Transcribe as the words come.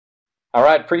All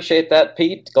right, appreciate that,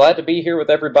 Pete. Glad to be here with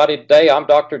everybody today. I'm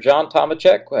Dr. John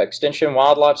Tomecek, Extension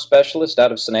Wildlife Specialist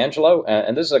out of San Angelo,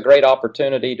 and this is a great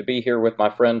opportunity to be here with my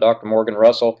friend Dr. Morgan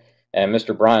Russell and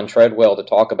Mr. Brian Treadwell to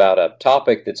talk about a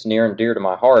topic that's near and dear to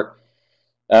my heart.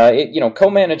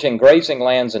 Co-managing grazing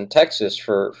lands in Texas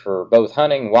for both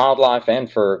hunting, wildlife, and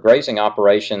for grazing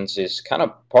operations is kind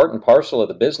of part and parcel of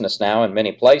the business now in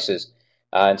many places.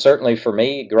 And certainly for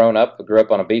me, growing up, I grew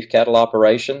up on a beef cattle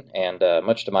operation, and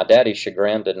much to my daddy's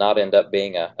chagrin, did not end up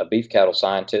being a beef cattle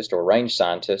scientist or range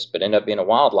scientist, but ended up being a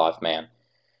wildlife man.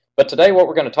 But today what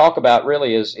we're going to talk about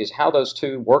really is how those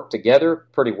two work together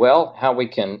pretty well, how we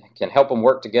can help them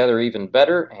work together even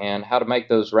better, and how to make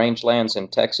those rangelands in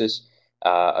Texas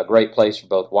a great place for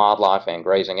both wildlife and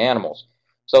grazing animals.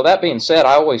 So that being said,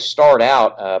 I always start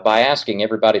out by asking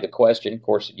everybody the question. Of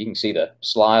course, you can see the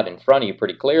slide in front of you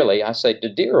pretty clearly. I say, do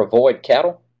deer avoid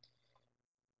cattle?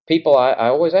 People, I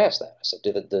always ask that. I said,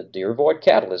 do the deer avoid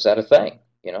cattle? Is that a thing?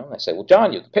 They say, well,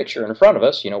 John, you the picture in front of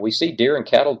us, we see deer and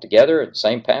cattle together at the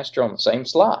same pasture on the same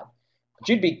slide. But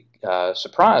you'd be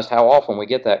surprised how often we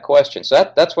get that question. So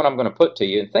that's what I'm going to put to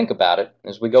you, and think about it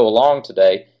as we go along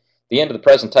today. The end of the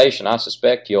presentation, I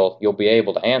suspect you'll be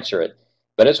able to answer it.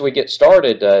 But as we get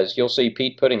started, as you'll see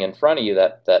Pete putting in front of you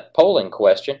that polling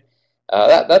question,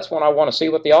 that's when I want to see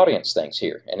what the audience thinks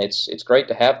here. And it's great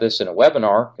to have this in a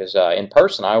webinar, because in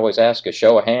person I always ask a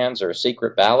show of hands or a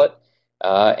secret ballot,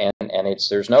 and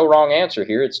there's no wrong answer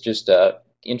here. It's just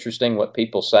interesting what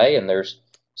people say, and there's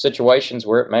situations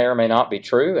where it may or may not be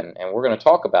true, and we're going to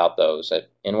talk about those.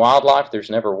 In wildlife, there's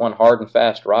never one hard and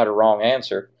fast right or wrong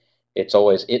answer. It's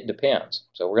always it depends.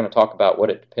 So we're going to talk about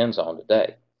what it depends on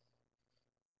today.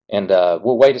 And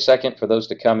we'll wait a second for those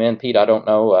to come in. Pete, I don't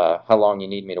know how long you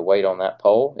need me to wait on that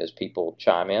poll as people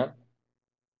chime in.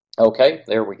 Okay,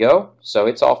 there we go. So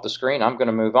it's off the screen. I'm going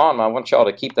to move on. I want y'all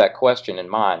to keep that question in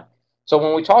mind. So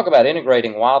when we talk about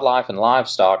integrating wildlife and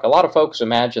livestock, a lot of folks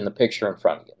imagine the picture in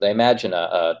front of you. They imagine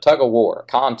a tug-of-war, a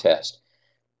contest.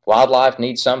 Wildlife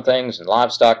needs some things and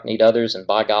livestock need others, and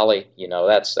by golly,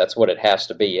 that's what it has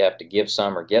to be. You have to give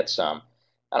some or get some.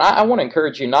 And I want to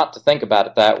encourage you not to think about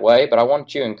it that way, but I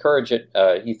want you to encourage it,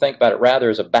 you think about it rather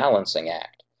as a balancing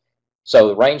act. So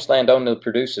the rangeland only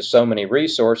produces so many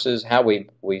resources. How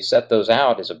we set those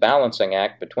out is a balancing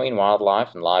act between wildlife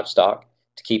and livestock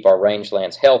to keep our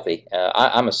rangelands healthy.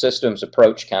 I'm a systems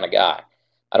approach kind of guy.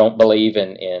 I don't believe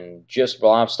in just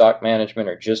livestock management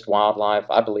or just wildlife.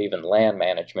 I believe in land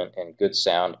management and good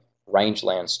sound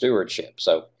rangeland stewardship.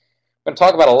 So I'm going to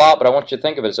talk about a lot, but I want you to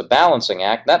think of it as a balancing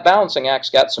act. That balancing act's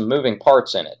got some moving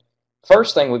parts in it.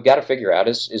 First thing we've got to figure out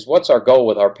is what's our goal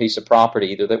with our piece of property,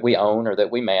 either that we own or that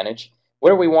we manage.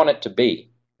 Where do we want it to be?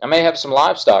 I may have some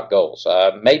livestock goals.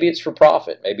 Maybe it's for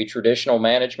profit, maybe traditional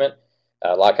management.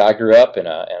 Like I grew up in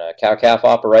a cow-calf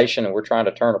operation, and we're trying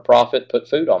to turn a profit, put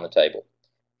food on the table.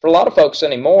 For a lot of folks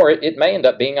anymore, it may end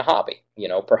up being a hobby.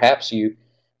 Perhaps you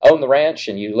own the ranch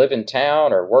and you live in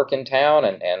town or work in town,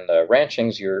 and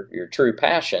ranching's your true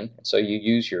passion, so you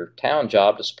use your town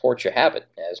job to support your habit,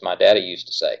 as my daddy used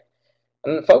to say.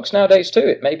 And folks nowadays, too,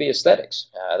 it may be aesthetics.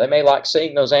 They may like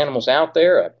seeing those animals out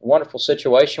there. A wonderful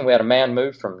situation. We had a man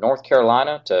move from North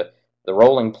Carolina to the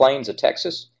rolling plains of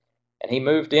Texas, and he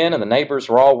moved in, and the neighbors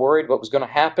were all worried what was going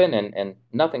to happen, and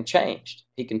nothing changed.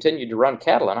 He continued to run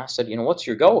cattle, and I said, what's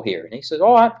your goal here? And he said,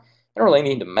 I don't really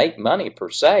need to make money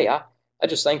per se. I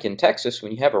just think in Texas,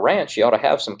 when you have a ranch, you ought to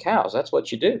have some cows. That's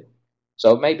what you do.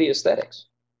 So it may be aesthetics.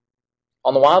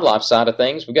 On the wildlife side of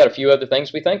things, we've got a few other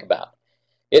things we think about.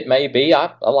 It may be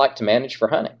I like to manage for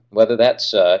hunting, whether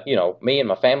that's me and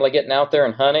my family getting out there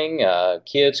and hunting,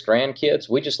 kids, grandkids.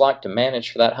 We just like to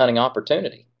manage for that hunting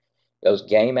opportunity, those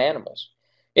game animals.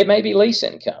 It may be lease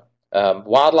income.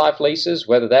 Wildlife leases,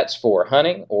 whether that's for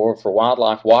hunting or for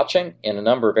wildlife watching, in a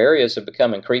number of areas have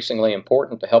become increasingly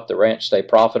important to help the ranch stay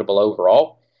profitable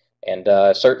overall, and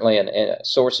certainly a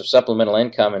source of supplemental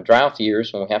income in drought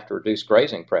years when we have to reduce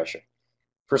grazing pressure.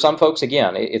 For some folks,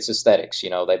 again, it's aesthetics.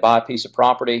 They buy a piece of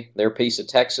property, their piece of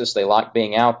Texas, they like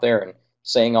being out there and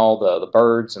seeing all the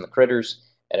birds and the critters,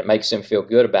 and it makes them feel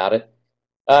good about it.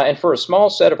 And for a small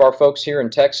set of our folks here in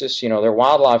Texas, their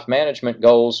wildlife management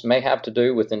goals may have to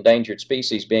do with endangered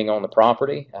species being on the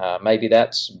property. Maybe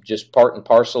that's just part and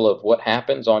parcel of what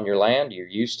happens on your land. You're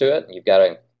used to it, and you've got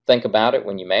to think about it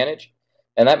when you manage.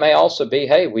 And that may also be,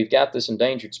 hey, we've got this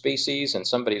endangered species, and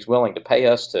somebody's willing to pay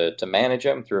us to manage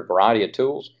them through a variety of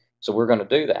tools, so we're going to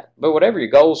do that. But whatever your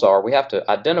goals are, we have to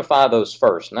identify those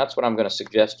first, and that's what I'm going to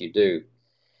suggest you do.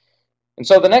 And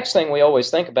so the next thing we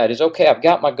always think about is, okay, I've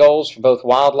got my goals for both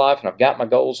wildlife and I've got my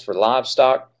goals for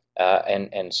livestock.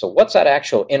 And so what's that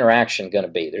actual interaction going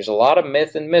to be? There's a lot of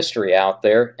myth and mystery out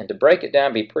there, and to break it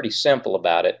down, be pretty simple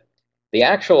about it, the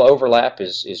actual overlap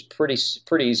is pretty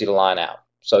easy to line out.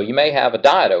 So you may have a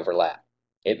diet overlap.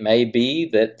 It may be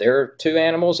that there are two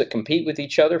animals that compete with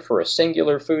each other for a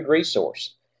singular food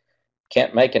resource.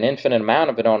 Can't make an infinite amount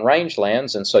of it on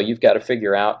rangelands, and so you've got to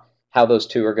figure out how those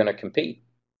two are going to compete.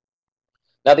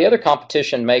 Now, the other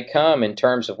competition may come in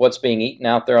terms of what's being eaten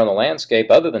out there on the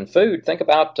landscape other than food. Think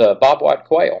about bobwhite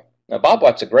quail. Now,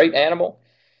 bobwhite's a great animal,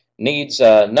 needs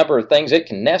a number of things it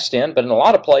can nest in, but in a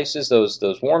lot of places, those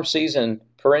warm season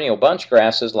perennial bunch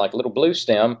grasses like little blue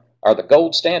stem are the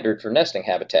gold standard for nesting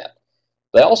habitat.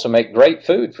 They also make great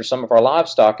food for some of our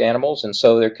livestock animals, and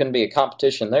so there can be a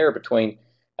competition there between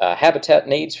habitat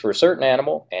needs for a certain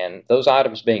animal and those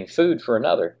items being food for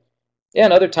another. Yeah,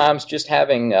 and other times just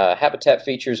having habitat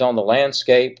features on the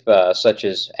landscape, such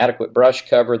as adequate brush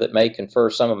cover that may confer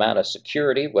some amount of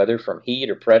security, whether from heat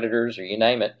or predators or you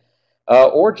name it,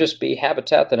 or just be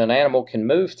habitat that an animal can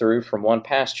move through from one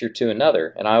pasture to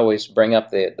another. And I always bring up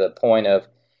the point of,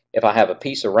 if I have a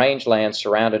piece of rangeland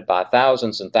surrounded by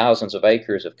thousands and thousands of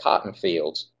acres of cotton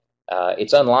fields,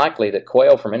 it's unlikely that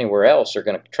quail from anywhere else are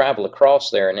going to travel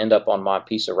across there and end up on my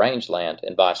piece of rangeland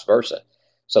and vice versa.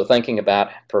 So thinking about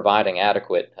providing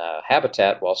adequate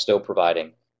habitat while still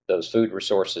providing those food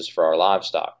resources for our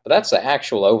livestock. But that's the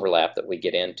actual overlap that we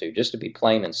get into, just to be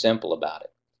plain and simple about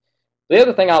it. The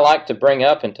other thing I like to bring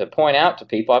up and to point out to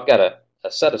people, I've got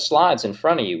a set of slides in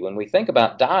front of you. When we think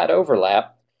about diet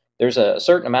overlap, there's a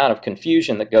certain amount of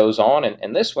confusion that goes on,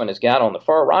 and this one is got on the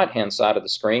far right-hand side of the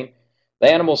screen,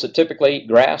 the animals that typically eat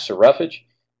grass or roughage.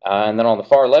 And then on the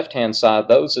far left-hand side,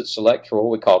 those that select for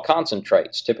what we call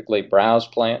concentrates, typically browse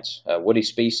plants, woody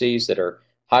species that are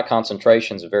high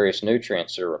concentrations of various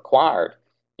nutrients that are required.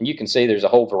 And you can see there's a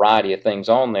whole variety of things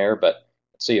on there, but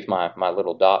let's see if my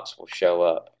little dots will show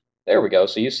up. There we go.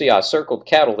 So you see I circled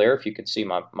cattle there, if you can see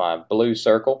my blue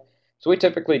circle. So we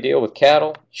typically deal with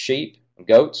cattle, sheep, and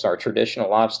goats, our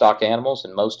traditional livestock animals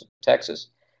in most of Texas.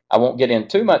 I won't get in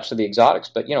too much to the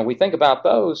exotics, but we think about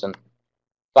those, and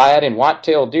if I add in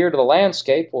white-tailed deer to the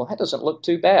landscape, well, that doesn't look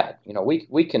too bad.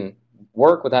 We can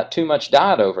work without too much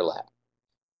diet overlap.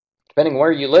 Depending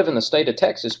where you live in the state of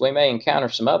Texas, we may encounter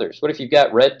some others. What if you've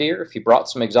got red deer, if you brought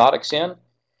some exotics in,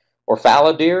 or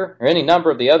fallow deer, or any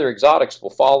number of the other exotics will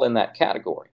fall in that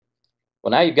category.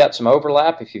 Well, now you've got some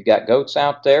overlap. If you've got goats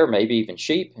out there, maybe even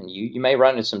sheep, and you may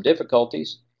run into some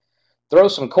difficulties. Throw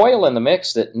some quail in the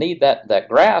mix that need that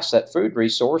grass, that food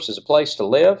resource, as a place to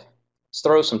live. Let's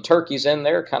throw some turkeys in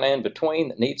there, kind of in between,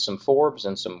 that need some forbs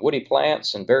and some woody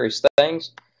plants and various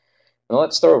things. And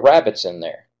let's throw rabbits in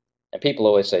there. And people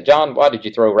always say, John, why did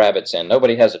you throw rabbits in?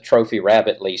 Nobody has a trophy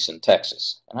rabbit lease in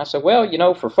Texas. And I said,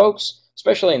 well, for folks,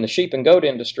 especially in the sheep and goat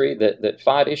industry, that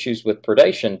fight issues with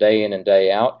predation day in and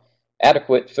day out,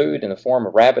 adequate food in the form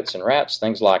of rabbits and rats,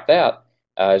 things like that,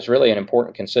 is really an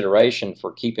important consideration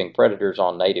for keeping predators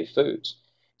on native foods.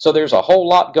 So there's a whole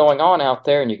lot going on out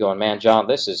there, and you're going, man, John,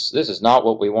 this is not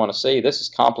what we want to see. This is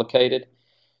complicated.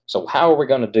 So how are we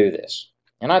going to do this?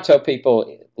 And I tell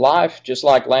people, life, just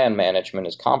like land management,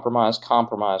 is compromise,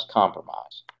 compromise,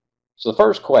 compromise. So the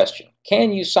first question,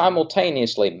 can you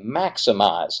simultaneously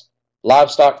maximize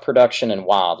livestock production and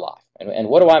wildlife? And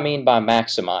what do I mean by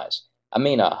maximize? I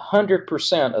mean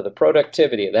 100% of the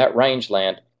productivity of that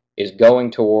rangeland is going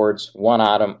towards one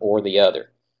item or the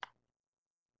other.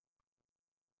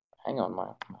 Hang on my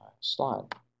slide.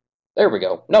 There we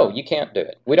go. No, you can't do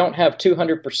it. We don't have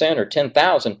 200% or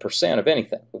 10,000% of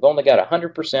anything. We've only got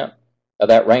 100% of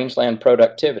that rangeland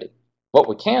productivity. What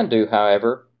we can do,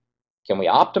 however, can we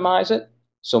optimize it?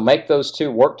 So make those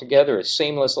two work together as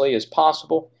seamlessly as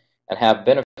possible and have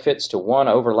benefits to one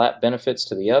overlap benefits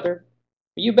to the other?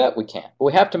 You bet we can. But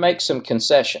we have to make some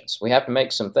concessions. We have to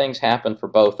make some things happen for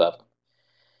both of them.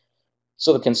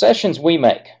 So the concessions we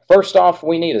make, first off,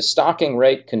 we need a stocking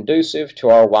rate conducive to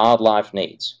our wildlife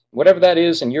needs. Whatever that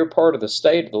is in your part of the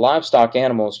state, the livestock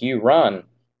animals you run,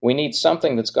 we need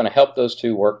something that's going to help those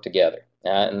two work together.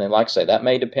 And then, like I say, that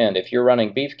may depend. If you're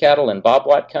running beef cattle in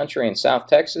bobwhite country in South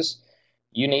Texas,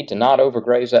 you need to not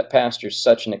overgraze that pasture to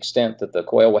such an extent that the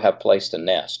quail will have place to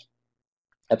nest.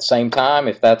 At the same time,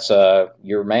 if that's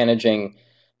you're managing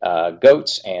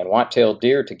goats and white-tailed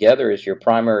deer together as your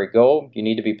primary goal, you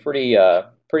need to be pretty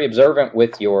observant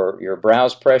with your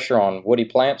browse pressure on woody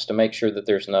plants to make sure that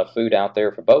there's enough food out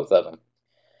there for both of them.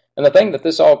 And the thing that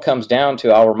this all comes down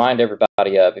to, I'll remind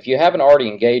everybody of, if you haven't already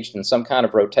engaged in some kind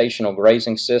of rotational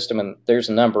grazing system, and there's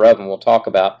a number of them we'll talk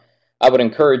about, I would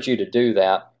encourage you to do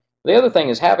that. The other thing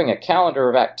is having a calendar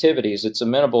of activities that's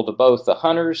amenable to both the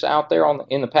hunters out there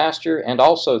in the pasture and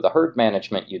also the herd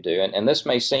management you do. And this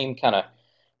may seem kind of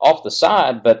off the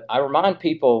side, but I remind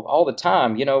people all the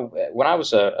time, you know, when I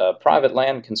was a private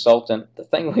land consultant, the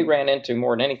thing we ran into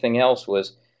more than anything else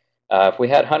was if we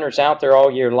had hunters out there all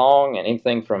year long, and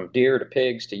anything from deer to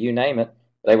pigs to you name it,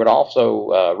 they would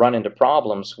also run into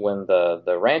problems when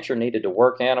the rancher needed to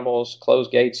work animals, close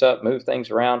gates up, move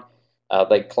things around.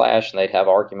 They'd clash and they'd have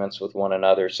arguments with one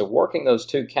another. So working those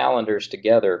two calendars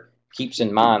together keeps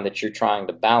in mind that you're trying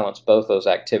to balance both those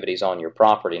activities on your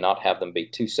property, not have them be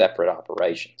two separate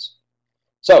operations.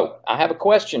 So I have a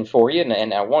question for you,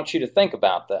 and I want you to think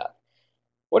about that.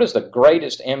 What is the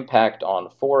greatest impact on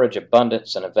forage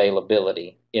abundance and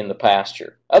availability in the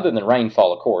pasture? Other than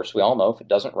rainfall, of course. We all know if it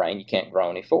doesn't rain, you can't grow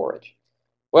any forage.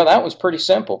 Well, that was pretty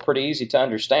simple, pretty easy to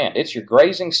understand. It's your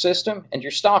grazing system and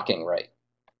your stocking rate.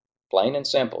 Plain and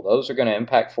simple. Those are going to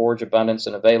impact forage abundance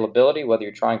and availability, whether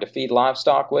you're trying to feed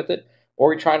livestock with it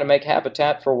or you're trying to make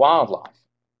habitat for wildlife.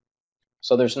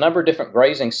 So there's a number of different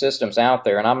grazing systems out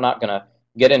there, and I'm not going to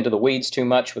get into the weeds too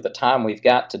much with the time we've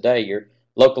got today. Your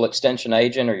local extension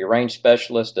agent or your range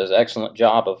specialist does an excellent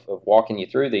job of walking you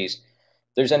through these.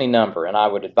 There's any number, and I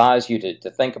would advise you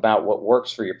to think about what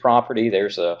works for your property.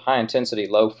 There's a high-intensity,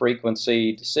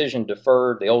 low-frequency,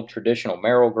 decision-deferred, the old traditional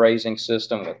marrow grazing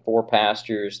system with 4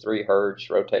 pastures, 3 herds,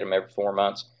 rotate them every 4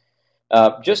 months.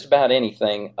 Just about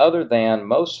anything other than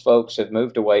most folks have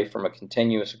moved away from a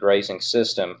continuous grazing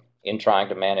system in trying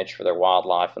to manage for their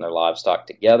wildlife and their livestock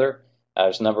together.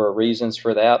 There's a number of reasons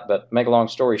for that, but to make a long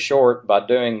story short, by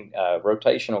doing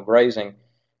rotational grazing,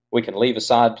 we can leave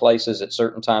aside places at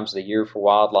certain times of the year for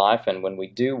wildlife, and when we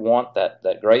do want that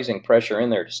grazing pressure in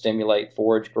there to stimulate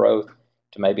forage growth,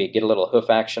 to maybe get a little hoof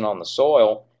action on the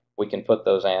soil, we can put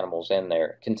those animals in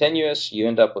there. Continuous, you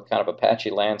end up with kind of a patchy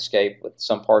landscape with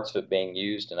some parts of it being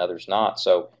used and others not.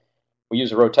 So we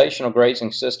use a rotational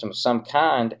grazing system of some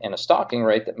kind and a stocking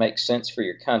rate that makes sense for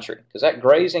your country, because that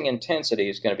grazing intensity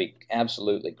is going to be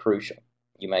absolutely crucial.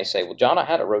 You may say, well, John, I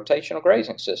had a rotational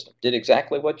grazing system, did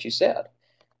exactly what you said.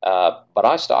 But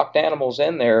I stocked animals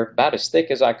in there about as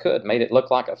thick as I could, made it look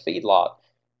like a feedlot,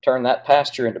 turned that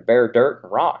pasture into bare dirt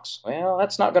and rocks. Well,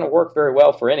 that's not going to work very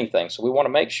well for anything. So we want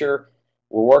to make sure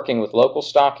we're working with local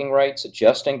stocking rates,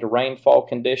 adjusting to rainfall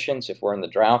conditions. If we're in the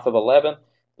drought of 11, it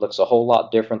looks a whole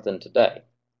lot different than today.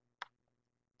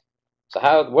 So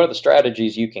what are the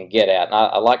strategies you can get at? And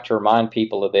I like to remind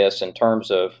people of this in terms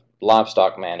of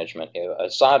livestock management.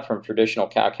 Aside from traditional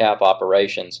cow-calf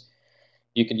operations,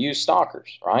 you could use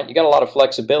stockers, right? You got a lot of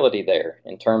flexibility there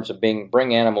in terms of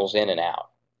bring animals in and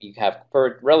out. You have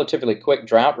relatively quick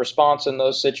drought response in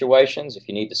those situations if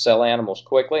you need to sell animals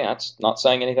quickly. That's not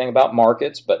saying anything about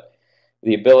markets, but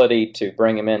the ability to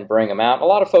bring them in, bring them out. And a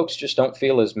lot of folks just don't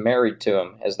feel as married to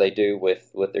them as they do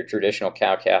with their traditional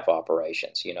cow-calf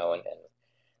operations, you know, and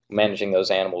managing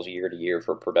those animals year to year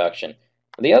for production.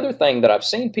 The other thing that I've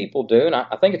seen people do, and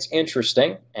I think it's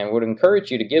interesting and would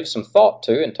encourage you to give some thought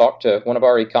to and talk to one of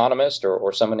our economists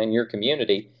or someone in your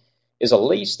community, is a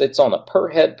lease that's on a per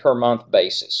head per month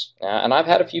basis. And I've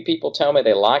had a few people tell me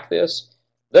they like this.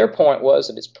 Their point was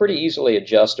that it's pretty easily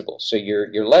adjustable. So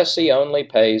your lessee only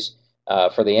pays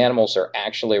for the animals that are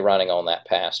actually running on that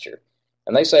pasture.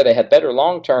 And they say they had better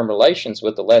long-term relations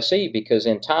with the lessee because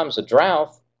in times of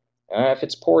drought, if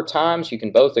it's poor times, you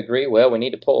can both agree, well, we need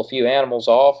to pull a few animals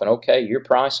off, and okay, your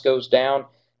price goes down,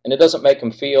 and it doesn't make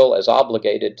them feel as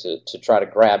obligated to try to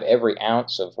grab every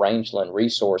ounce of rangeland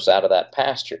resource out of that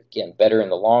pasture. Again, better in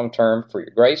the long term for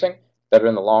your grazing, better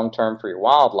in the long term for your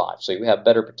wildlife, so you have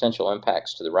better potential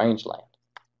impacts to the rangeland.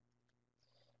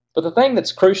 But the thing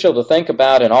that's crucial to think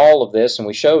about in all of this, and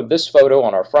we showed this photo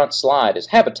on our front slide, is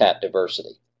habitat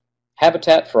diversity.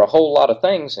 Habitat for a whole lot of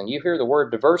things, and you hear the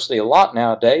word diversity a lot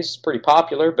nowadays. It's pretty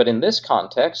popular, but in this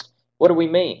context, what do we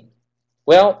mean?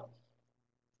 Well,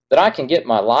 that I can get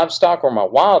my livestock or my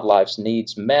wildlife's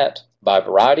needs met by a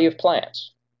variety of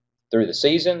plants through the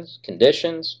seasons,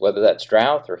 conditions, whether that's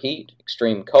drought or heat,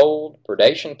 extreme cold,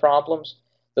 predation problems,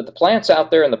 that the plants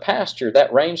out there in the pasture,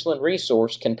 that rangeland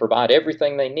resource, can provide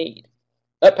everything they need.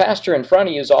 That pasture in front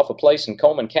of you is off a place in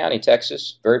Coleman County,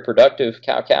 Texas, very productive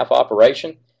cow-calf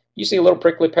operation. You see a little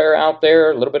prickly pear out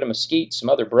there, a little bit of mesquite, some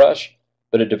other brush,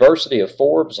 but a diversity of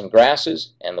forbs and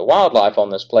grasses. And the wildlife on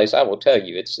this place, I will tell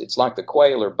you, it's like the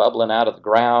quail are bubbling out of the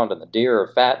ground, and the deer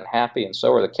are fat and happy, and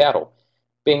so are the cattle.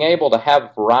 Being able to have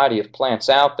a variety of plants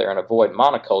out there and avoid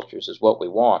monocultures is what we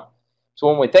want. So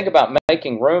when we think about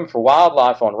making room for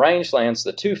wildlife on rangelands,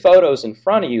 the two photos in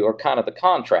front of you are kind of the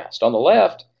contrast. On the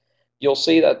left, you'll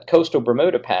see that coastal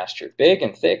Bermuda pasture, big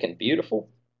and thick and beautiful.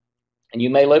 And you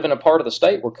may live in a part of the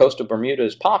state where coastal Bermuda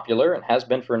is popular and has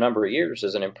been for a number of years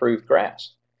as an improved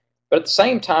grass. But at the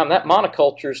same time, that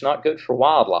monoculture is not good for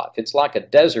wildlife. It's like a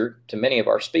desert to many of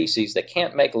our species that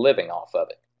can't make a living off of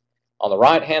it. On the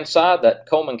right-hand side, that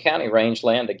Coleman County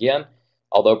rangeland, again,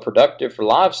 although productive for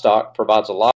livestock, provides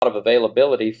a lot of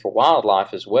availability for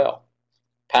wildlife as well.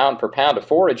 Pound per pound of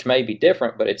forage may be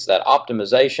different, but it's that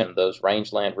optimization of those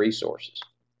rangeland resources.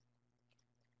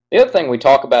 The other thing we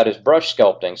talk about is brush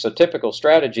sculpting. So typical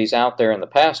strategies out there in the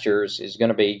pastures is going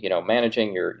to be,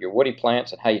 managing your woody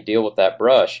plants and how you deal with that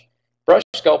brush. Brush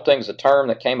sculpting is a term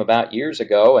that came about years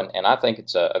ago, and I think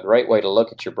it's a great way to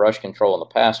look at your brush control in the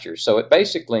pastures. So it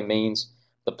basically means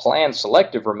the planned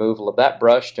selective removal of that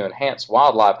brush to enhance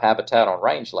wildlife habitat on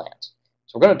rangelands.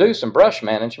 So we're going to do some brush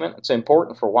management. It's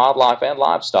important for wildlife and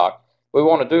livestock. We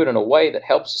want to do it in a way that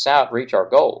helps us out reach our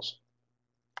goals.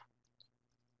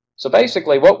 So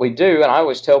basically what we do, and I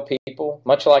always tell people,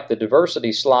 much like the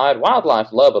diversity slide,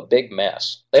 wildlife love a big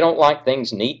mess. They don't like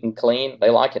things neat and clean.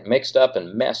 They like it mixed up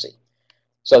and messy.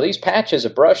 So these patches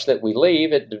of brush that we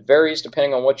leave, it varies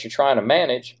depending on what you're trying to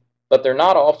manage, but they're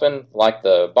not often, like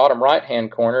the bottom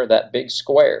right-hand corner, that big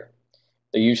square.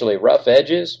 They're usually rough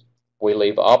edges. We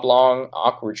leave oblong,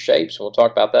 awkward shapes. We'll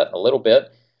talk about that in a little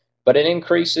bit. But it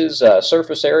increases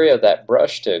surface area of that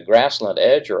brush to grassland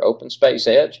edge or open space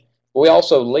edge. We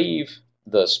also leave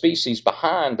the species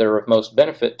behind that are of most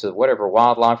benefit to whatever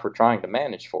wildlife we're trying to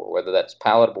manage for, whether that's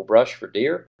palatable brush for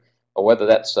deer or whether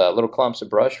that's little clumps of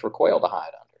brush for quail to hide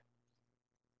under.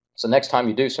 So next time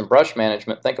you do some brush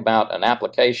management, think about an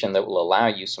application that will allow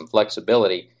you some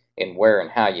flexibility in where and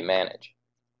how you manage.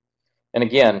 And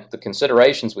again, the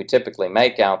considerations we typically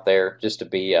make out there, just to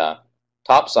be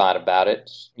topside about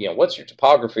it, what's your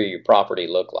topography of your property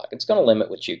look like? It's going to limit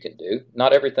what you can do.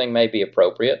 Not everything may be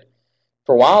appropriate.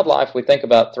 For wildlife, we think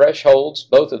about thresholds,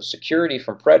 both of security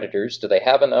from predators. Do they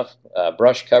have enough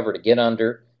brush cover to get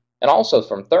under? And also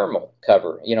from thermal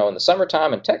cover. In the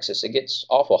summertime in Texas, it gets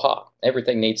awful hot.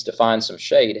 Everything needs to find some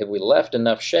shade. Have we left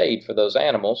enough shade for those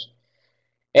animals?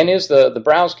 And is the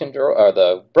browse control or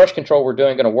the brush control we're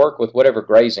doing going to work with whatever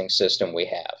grazing system we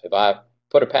have? If I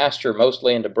put a pasture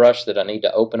mostly into brush that I need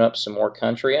to open up some more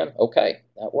country in, okay,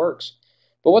 that works.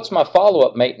 But what's my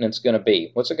follow-up maintenance going to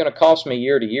be? What's it going to cost me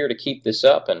year to year to keep this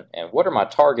up? And what are my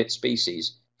target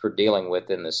species for dealing with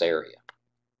in this area?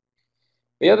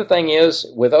 The other thing is,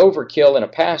 with overkill in a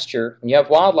pasture, you have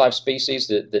wildlife species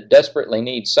that desperately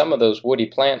need some of those woody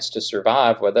plants to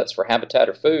survive, whether that's for habitat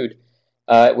or food.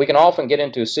 We can often get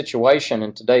into a situation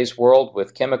in today's world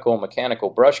with chemical and mechanical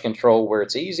brush control where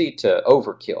it's easy to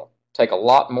overkill, take a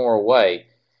lot more away.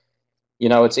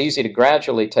 It's easy to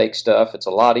gradually take stuff. It's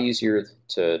a lot easier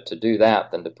to do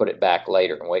that than to put it back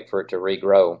later and wait for it to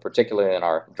regrow, particularly in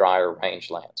our drier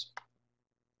rangelands.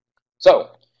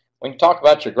 So, when you talk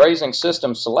about your grazing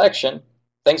system selection,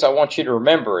 things I want you to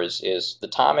remember is the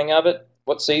timing of it,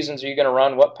 what seasons are you going to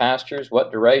run, what pastures,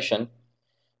 what duration,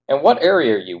 and what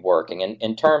area are you working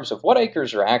in terms of what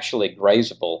acres are actually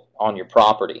grazable on your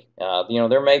property.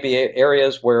 There may be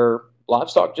areas where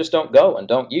livestock just don't go and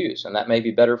don't use, and that may be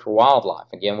better for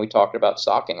wildlife. Again, we talked about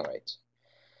stocking rates.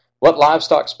 What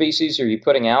livestock species are you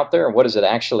putting out there, and what does it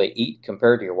actually eat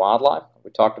compared to your wildlife? We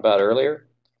talked about earlier.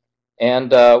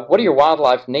 And what do your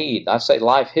wildlife need? I say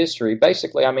life history.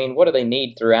 Basically, I mean, what do they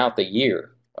need throughout the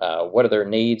year? What are their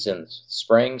needs in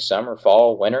spring, summer,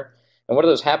 fall, winter? And what do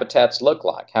those habitats look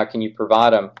like? How can you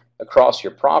provide them across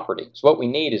your property? So what we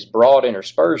need is broad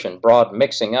interspersion, broad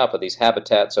mixing up of these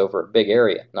habitats over a big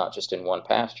area, not just in one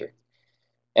pasture.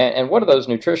 And what are those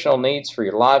nutritional needs for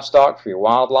your livestock, for your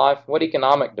wildlife? What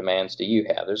economic demands do you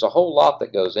have? There's a whole lot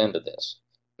that goes into this.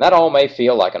 That all may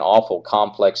feel like an awful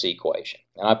complex equation.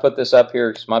 And I put this up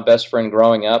here because my best friend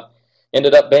growing up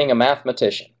ended up being a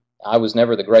mathematician. I was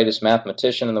never the greatest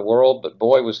mathematician in the world, but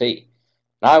boy was he.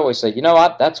 And I always say,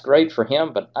 that's great for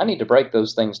him, but I need to break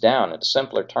those things down into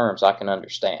simpler terms I can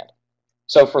understand.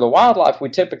 So for the wildlife we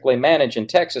typically manage in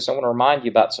Texas, I want to remind you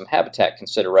about some habitat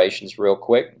considerations real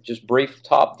quick. Just brief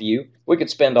top view. We could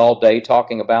spend all day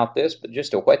talking about this, but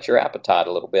just to whet your appetite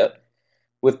a little bit.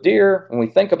 With deer, when we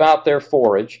think about their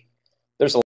forage,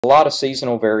 there's a lot of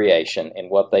seasonal variation in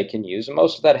what they can use, and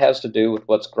most of that has to do with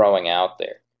what's growing out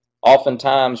there.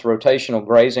 Oftentimes, rotational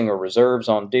grazing or reserves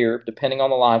on deer, depending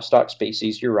on the livestock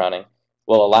species you're running,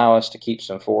 will allow us to keep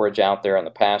some forage out there in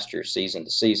the pasture season to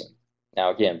season.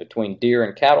 Now again, between deer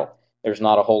and cattle, there's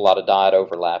not a whole lot of diet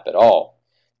overlap at all.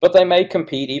 But they may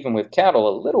compete even with cattle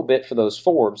a little bit for those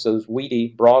forbs, those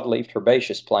weedy, broad-leafed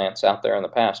herbaceous plants out there in the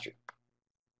pasture.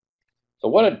 So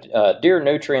what do deer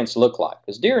nutrients look like?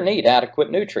 Because deer need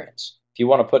adequate nutrients. If you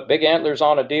want to put big antlers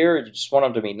on a deer, you just want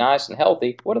them to be nice and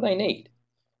healthy, what do they need?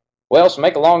 Well, to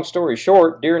make a long story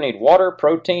short, deer need water,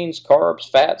 proteins, carbs,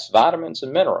 fats, vitamins,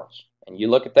 and minerals. And you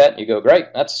look at that and you go, great,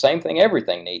 that's the same thing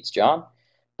everything needs, John.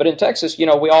 But in Texas, we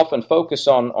often focus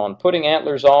on putting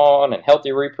antlers on and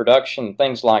healthy reproduction and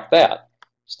things like that.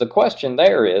 So the question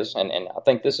there is, and I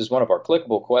think this is one of our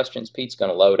clickable questions Pete's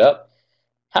going to load up,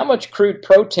 how much crude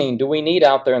protein do we need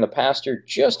out there in the pasture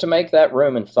just to make that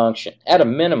rumen function, at a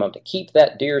minimum, to keep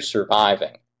that deer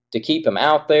surviving, to keep him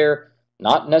out there,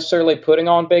 not necessarily putting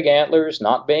on big antlers,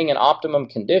 not being in optimum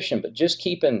condition, but just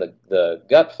keeping the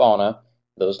gut fauna,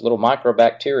 those little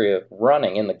microbacteria,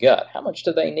 running in the gut? How much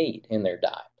do they need in their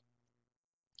diet?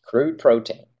 Crude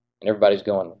protein. And everybody's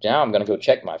going, now I'm going to go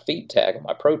check my feed tag on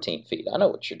my protein feed. I know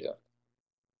what you're doing.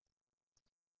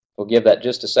 We'll give that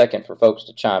just a second for folks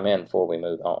to chime in before we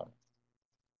move on.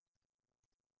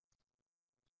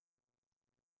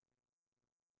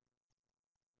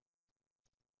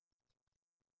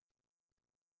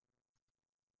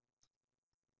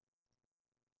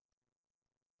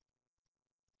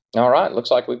 All right,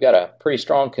 looks like we've got a pretty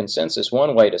strong consensus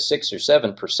one way to 6 or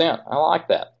 7%. I like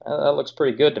that. That looks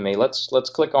pretty good to me. Let's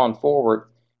click on forward,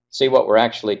 see what we're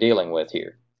actually dealing with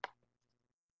here.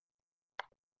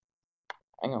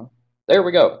 Hang on. There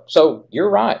we go. So you're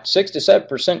right, 6 to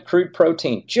 7% crude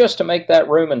protein just to make that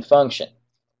rumen function.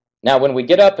 Now, when we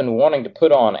get up and wanting to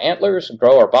put on antlers,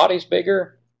 grow our bodies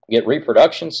bigger, get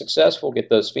reproduction successful, get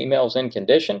those females in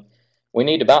condition, we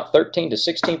need about 13 to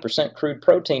 16% crude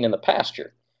protein in the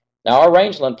pasture. Now, our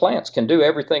rangeland plants can do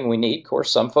everything we need. Of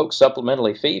course, some folks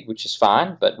supplementally feed, which is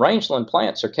fine, but rangeland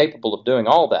plants are capable of doing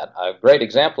all that. A great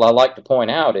example I like to point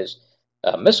out is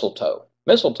mistletoe.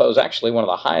 Mistletoe is actually one of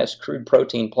the highest crude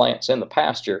protein plants in the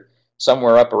pasture,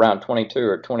 somewhere up around 22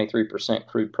 or 23%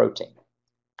 crude protein.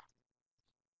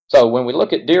 So when we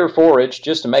look at deer forage,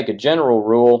 just to make a general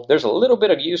rule, there's a little bit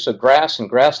of use of grass and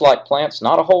grass-like plants,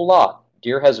 not a whole lot.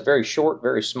 Deer has a very short,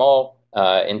 very small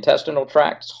intestinal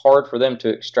tract. It's hard for them to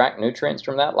extract nutrients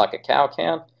from that like a cow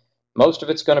can. Most of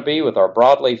it's going to be with our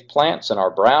broadleaf plants and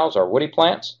our browse, our woody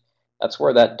plants. That's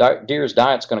where that deer's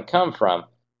diet's going to come from.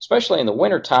 Especially in the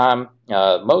wintertime,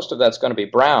 most of that's going to be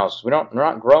browse. We're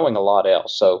not growing a lot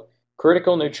else. So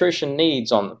critical nutrition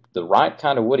needs on the right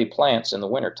kind of woody plants in the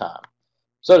wintertime.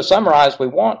 So to summarize, we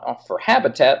want, for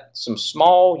habitat, some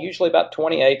small, usually about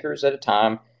 20 acres at a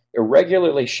time,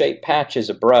 irregularly shaped patches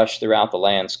of brush throughout the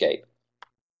landscape.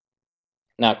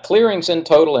 Now, clearings in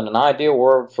total in an ideal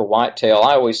world for whitetail,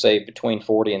 I always say between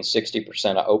 40 and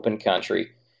 60% of open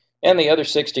country, and the other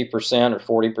 60%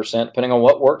 or 40%, depending on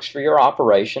what works for your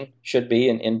operation, should be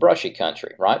in brushy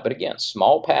country, right? But again,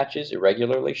 small patches,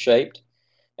 irregularly shaped.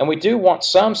 And we do want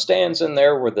some stands in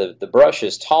there where the brush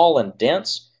is tall and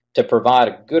dense to provide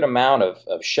a good amount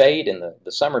of shade in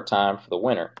the summertime for the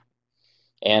winter.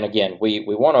 And again, we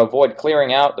want to avoid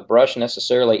clearing out the brush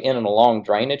necessarily in and along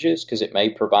drainages because it may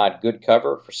provide good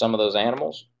cover for some of those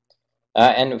animals.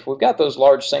 And if we've got those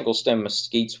large single stem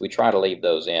mesquites, we try to leave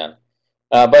those in.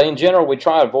 But in general, we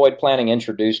try to avoid planting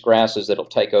introduced grasses that'll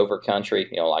take over country,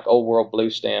 like Old World Blue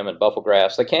Stem and buffalo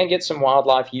grass. They can get some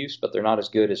wildlife use, but they're not as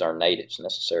good as our natives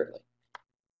necessarily.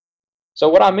 So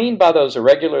what I mean by those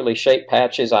irregularly shaped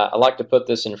patches, I like to put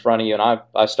this in front of you, and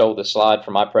I stole this slide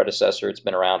from my predecessor. It's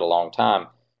been around a long time.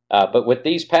 But with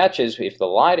these patches, if the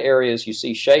light areas you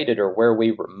see shaded are where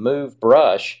we remove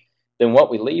brush, then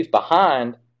what we leave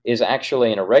behind is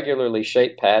actually an irregularly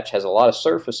shaped patch, has a lot of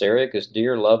surface area because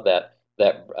deer love that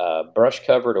brush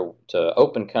cover to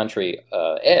open country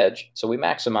edge, so we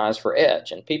maximize for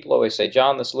edge. And people always say,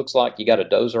 John, this looks like you got a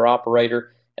dozer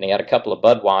operator and he had a couple of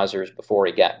Budweisers before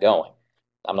he got going.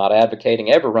 I'm not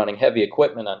advocating ever running heavy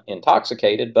equipment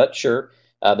intoxicated, but sure,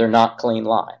 they're not clean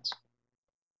lines.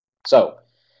 So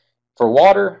for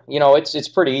water, it's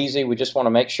pretty easy. We just want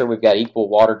to make sure we've got equal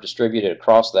water distributed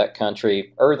across that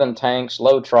country. Earthen tanks,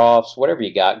 low troughs, whatever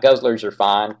you got. Guzzlers are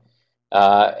fine.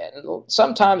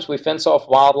 Sometimes we fence off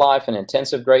wildlife in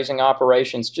intensive grazing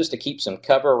operations just to keep some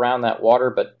cover around that water,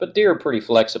 but deer are pretty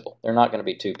flexible. They're not going to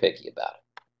be too picky about it.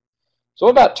 So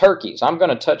what about turkeys? I'm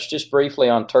going to touch just briefly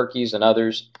on turkeys and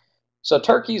others. So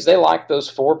turkeys, they like those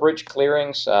forage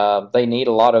clearings. They need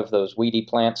a lot of those weedy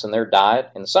plants in their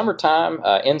diet. In the summertime,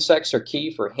 insects are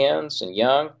key for hens and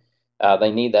young.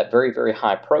 They need that very, very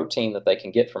high protein that they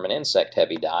can get from an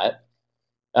insect-heavy diet.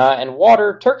 And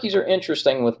water, turkeys are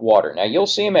interesting with water. Now, you'll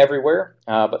see them everywhere,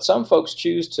 but some folks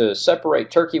choose to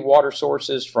separate turkey water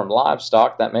sources from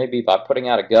livestock. That may be by putting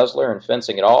out a guzzler and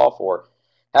fencing it off, or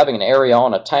having an area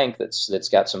on a tank that's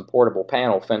got some portable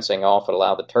panel fencing off and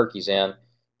allow the turkeys in.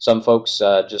 Some folks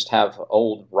just have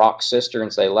old rock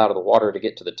cisterns. They allow the water to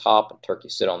get to the top and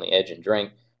turkeys sit on the edge and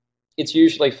drink. It's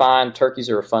usually fine. Turkeys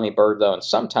are a funny bird, though, and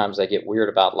sometimes they get weird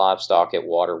about livestock at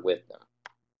water with them.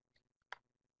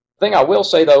 The thing I will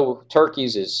say, though,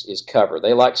 turkeys is cover.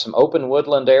 They like some open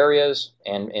woodland areas,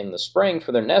 and in the spring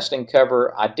for their nesting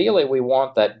cover, ideally we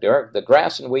want the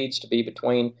grass and weeds to be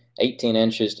between 18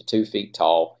 inches to 2 feet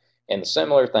tall, and the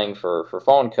similar thing for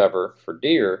fawn cover for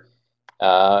deer.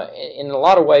 In a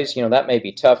lot of ways, that may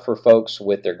be tough for folks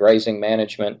with their grazing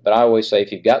management, but I always say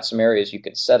if you've got some areas you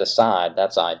can set aside,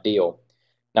 that's ideal.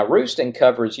 Now, roosting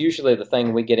cover is usually the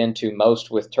thing we get into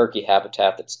most with turkey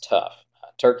habitat that's tough.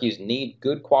 Turkeys need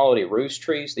good quality roost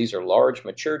trees. These are large,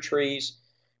 mature trees.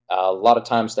 A lot of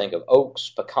times think of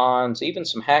oaks, pecans, even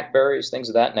some hackberries, things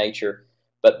of that nature,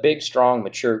 but big, strong,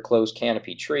 mature, closed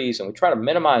canopy trees, and we try to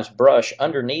minimize brush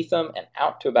underneath them and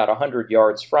out to about 100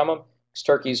 yards from them.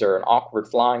 Turkeys are an awkward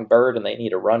flying bird and they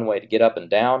need a runway to get up and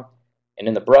down. And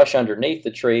in the brush underneath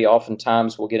the tree,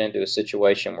 oftentimes we'll get into a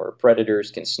situation where predators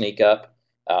can sneak up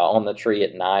on the tree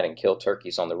at night and kill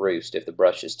turkeys on the roost if the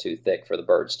brush is too thick for the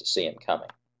birds to see them coming.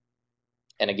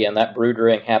 And again, that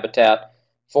brood-rearing habitat,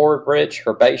 forage,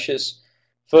 herbaceous,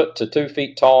 foot to 2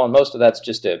 feet tall, and most of that's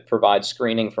just to provide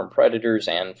screening from predators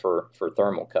and for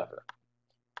thermal cover.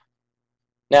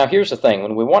 Now, here's the thing.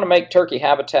 When we want to make turkey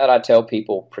habitat, I tell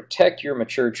people, protect your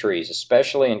mature trees,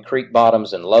 especially in creek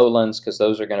bottoms and lowlands, because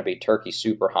those are going to be turkey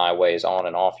superhighways on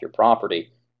and off your property.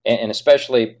 And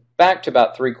especially back to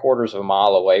about 3/4 of a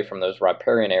mile away from those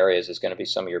riparian areas is going to be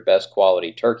some of your best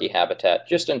quality turkey habitat,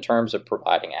 just in terms of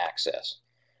providing access.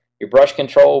 Your brush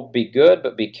control, be good,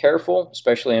 but be careful,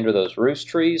 especially under those roost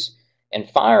trees. And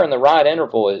fire in the right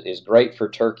interval is great for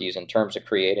turkeys in terms of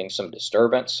creating some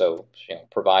disturbance, so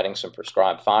providing some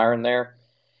prescribed fire in there.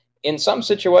 In some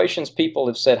situations, people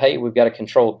have said, hey, we've got to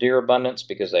control deer abundance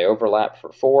because they overlap for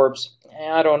forbs.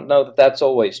 I don't know that that's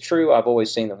always true. I've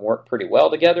always seen them work pretty well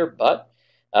together, but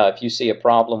if you see a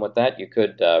problem with that, you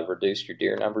could reduce your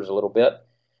deer numbers a little bit.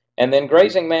 And then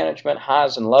grazing management,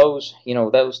 highs and lows.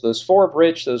 Those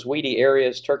forb-rich, those weedy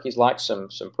areas, turkeys like some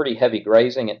pretty heavy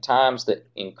grazing at times that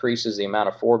increases the amount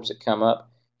of forbs that come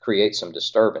up, creates some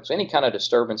disturbance. Any kind of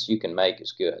disturbance you can make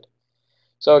is good.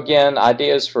 So again,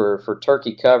 ideas for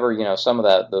turkey cover, some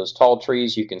of those tall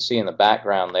trees you can see in the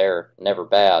background there, never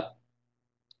bad.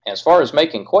 As far as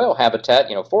making quail habitat,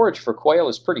 forage for quail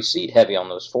is pretty seed heavy on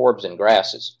those forbs and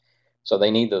grasses. So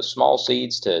they need those small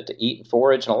seeds to eat and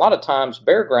forage. And a lot of times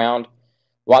bare ground,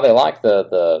 while they like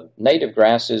the native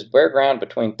grasses, bare ground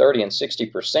between 30 and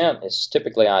 60% is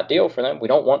typically ideal for them. We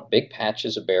don't want big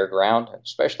patches of bare ground,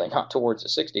 especially not towards the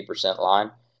 60%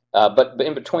 line, but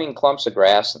in between clumps of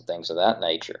grass and things of that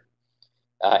nature.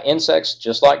 Insects,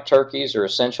 just like turkeys, are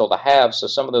essential to have, so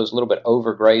some of those little bit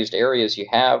overgrazed areas you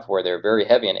have where they're very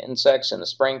heavy in insects in the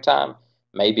springtime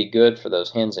may be good for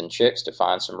those hens and chicks to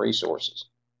find some resources.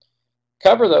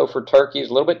 Cover, though, for turkey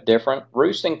is a little bit different.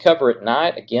 Roosting cover at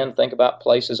night, again, think about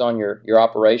places on your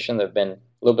operation that have been a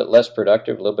little bit less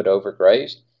productive, a little bit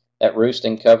overgrazed. That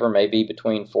roosting cover may be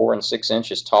between 4 and 6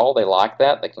 inches tall. They like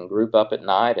that. They can group up at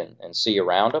night and see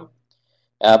around them.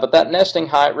 But that nesting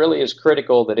height really is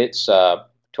critical, that it's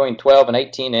between 12 and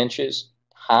 18 inches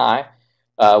high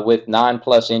with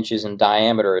 9+ inches in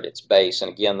diameter at its base.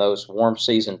 And again, those warm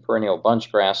season perennial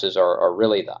bunch grasses are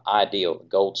really the ideal, the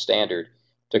gold standard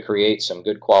to create some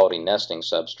good quality nesting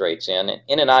substrates in.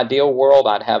 In an ideal world,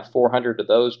 I'd have 400 of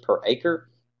those per acre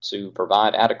to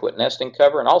provide adequate nesting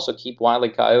cover and also keep Wile E.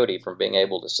 Coyote from being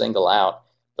able to single out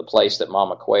the place that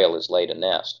mama quail has laid a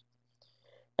nest.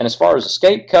 And as far as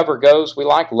escape cover goes, we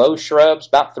like low shrubs,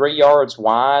 about 3 yards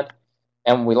wide,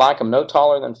 and we like them no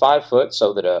taller than 5 foot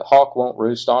so that a hawk won't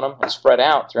roost on them, and spread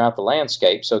out throughout the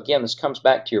landscape. So again, this comes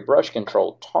back to your brush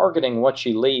control, targeting what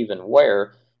you leave and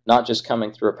where, not just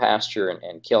coming through a pasture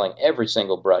and killing every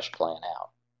single brush plant out.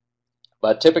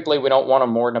 But typically we don't want them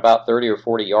more than about 30 or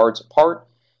 40 yards apart,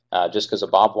 just because a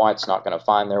bobwhite's not going to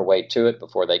find their way to it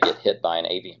before they get hit by an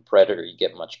avian predator. You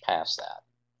get much past that.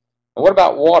 And what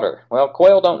about water? Well,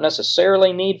 quail don't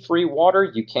necessarily need free water.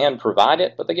 You can provide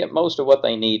it, but they get most of what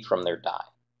they need from their diet.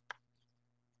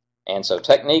 And so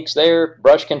techniques there,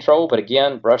 brush control, but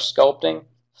again, brush sculpting.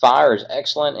 Fire is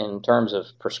excellent in terms of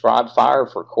prescribed fire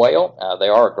for quail. They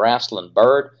are a grassland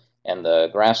bird, and the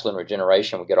grassland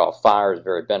regeneration we get off fire is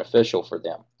very beneficial for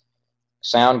them.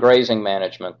 Sound grazing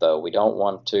management, though. We don't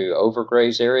want to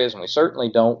overgraze areas, and we certainly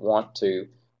don't want to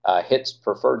hit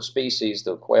preferred species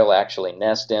the quail actually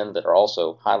nest in that are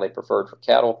also highly preferred for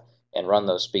cattle, and run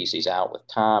those species out with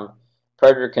time.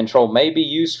 Predator control may be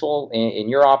useful in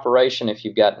your operation if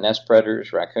you've got nest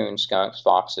predators, raccoons, skunks,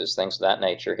 foxes, things of that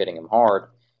nature hitting them hard.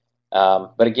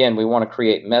 But again, we want to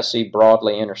create messy,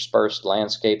 broadly interspersed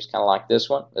landscapes, kind of like this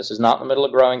one. This is not in the middle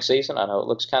of growing season. I know it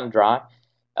looks kind of dry.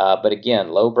 But again,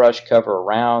 low brush cover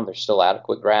around. There's still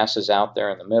adequate grasses out there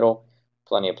in the middle.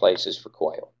 Plenty of places for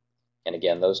quail. And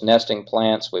again, those nesting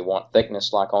plants, we want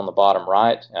thickness like on the bottom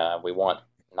right. We want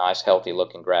nice, healthy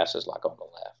looking grasses like on the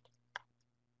left.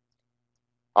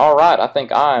 All right, I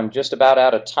think I'm just about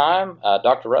out of time.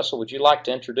 Dr. Russell, would you like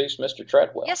to introduce Mr.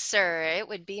 Treadwell? Yes, sir. It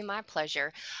would be my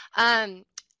pleasure. Um,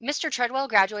 Mr. Treadwell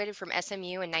graduated from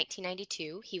SMU in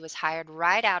 1992. He was hired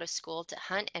right out of school to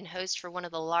hunt and host for one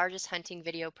of the largest hunting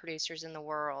video producers in the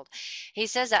world. He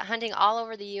says that hunting all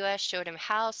over the U.S. showed him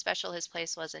how special his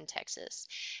place was in Texas.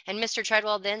 And Mr.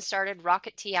 Treadwell then started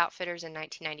Rocket T Outfitters in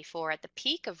 1994. At the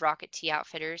peak of Rocket T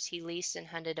Outfitters, he leased and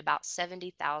hunted about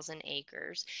 70,000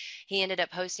 acres. He ended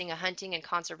up hosting a hunting and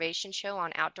conservation show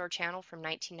on Outdoor Channel from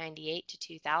 1998 to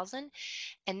 2000.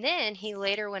 And then he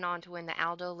later went on to win the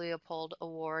Aldo Leopold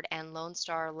Award and Lone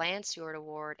Star Land Steward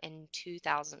Award in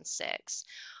 2006.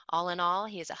 All in all,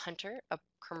 he is a hunter, a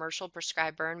commercial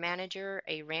prescribed burn manager,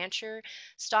 a rancher,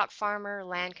 stock farmer,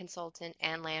 land consultant,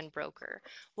 and land broker.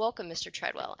 Welcome, Mr.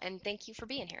 Treadwell, and thank you for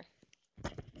being here.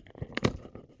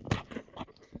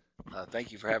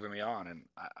 Thank you for having me on. And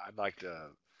I'd like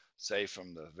to say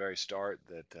from the very start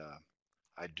that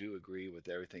I do agree with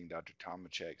everything Dr.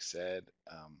 Tomecek said.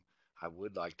 I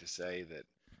would like to say that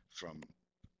from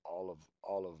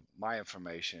all of my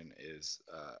information is,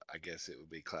 I guess it would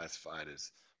be classified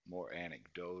as more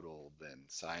anecdotal than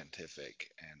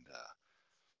scientific. And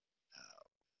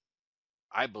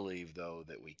I believe, though,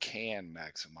 that we can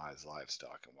maximize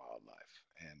livestock and wildlife.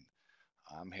 And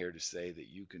I'm here to say that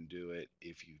you can do it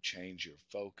if you change your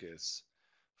focus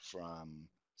from,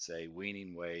 say,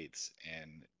 weaning weights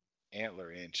and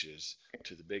antler inches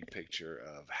to the big picture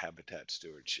of habitat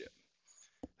stewardship.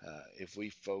 If we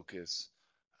focus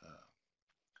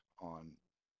on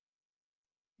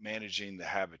managing the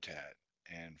habitat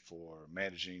and for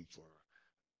managing for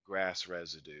grass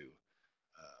residue,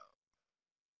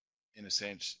 in a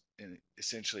sense, in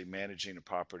essentially managing a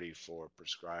property for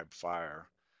prescribed fire,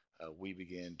 we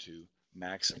begin to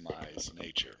maximize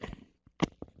nature.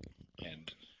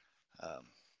 And um,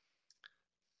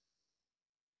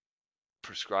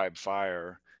 prescribed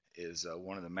fire is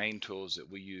one of the main tools that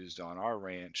we used on our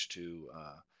ranch to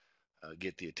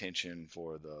get the attention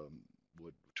for the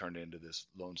what turned into this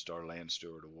Lone Star Land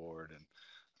Steward Award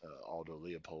and Aldo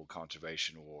Leopold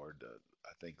Conservation Award.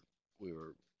 I think we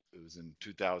were it was in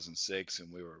 2006,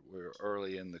 and we were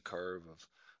early in the curve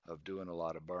of doing a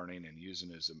lot of burning and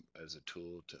using it as a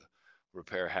tool to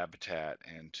repair habitat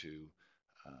and to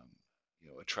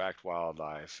um, attract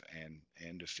wildlife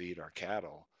and to feed our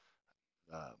cattle.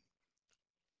 Uh,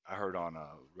 I heard on a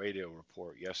radio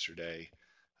report yesterday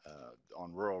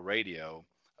on rural radio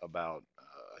about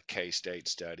a K-State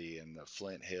study in the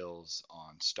Flint Hills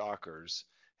on stalkers,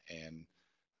 and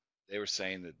they were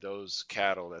saying that those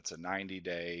cattle, that's a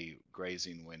 90-day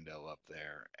grazing window up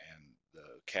there, and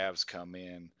the calves come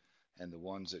in, and the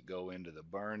ones that go into the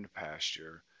burned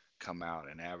pasture come out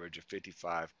an average of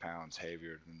 55 pounds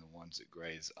heavier than the ones that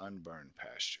graze unburned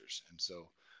pastures. And so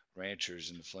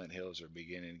ranchers in the Flint Hills are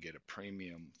beginning to get a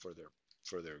premium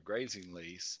for their grazing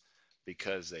lease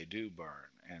because they do burn,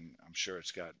 and I'm sure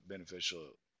it's got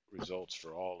beneficial results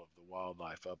for all of the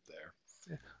wildlife up there.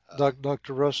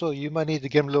 Dr. Russell, you might need to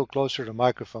get him a little closer to the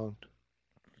microphone.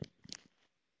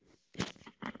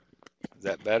 Is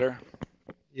that better?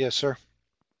 Yes, sir.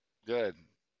 Good.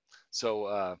 So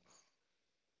I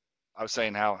was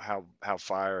saying how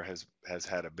fire has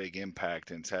had a big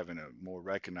impact, and it's having a more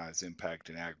recognized impact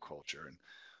in agriculture.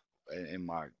 And in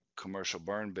my commercial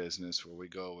burn business, where we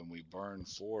go and we burn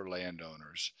for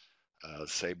landowners,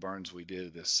 say burns we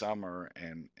did this summer,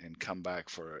 and come back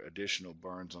for additional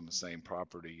burns on the same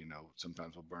property.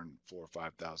 Sometimes we'll burn 4 or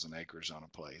 5 thousand acres on a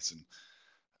place and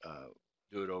uh,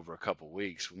 do it over a couple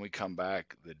weeks. When we come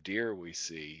back, the deer we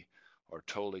see are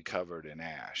totally covered in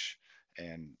ash,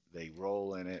 and they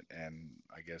roll in it, and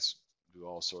I guess do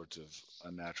all sorts of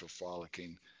unnatural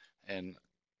frolicking. And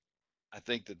I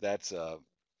think that that's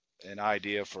an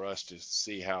idea for us to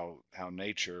see how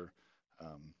nature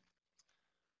um,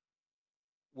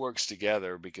 works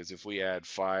together, because if we add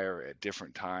fire at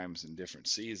different times and different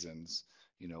seasons,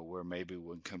 where maybe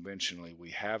when conventionally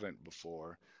we haven't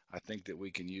before, I think that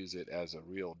we can use it as a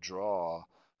real draw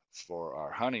for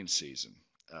our hunting season.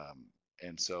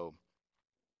 And so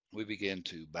we begin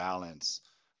to balance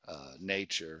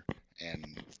nature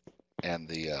and and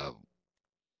the uh,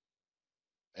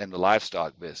 and the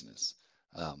livestock business.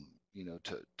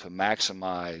 To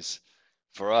maximize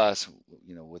for us,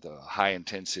 with a high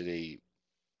intensity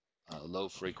low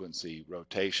frequency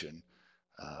rotation,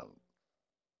 uh,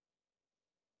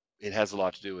 it has a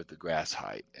lot to do with the grass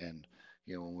height. And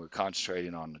when we're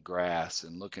concentrating on the grass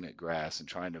and looking at grass and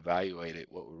trying to evaluate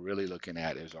it, what we're really looking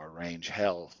at is our range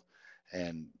health.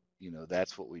 And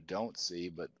that's what we don't see,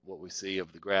 but what we see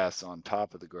of the grass on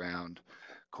top of the ground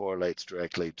correlates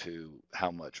directly to how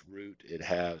much root it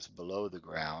has below the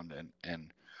ground.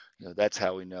 And that's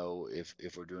how we know if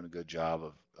we're doing a good job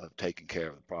of taking care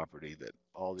of the property, that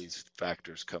all these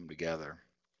factors come together.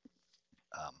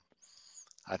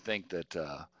 I think that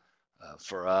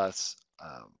for us,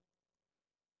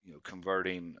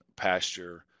 converting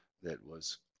pasture that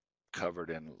was covered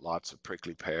in lots of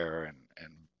prickly pear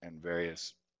and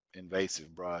various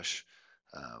invasive brush,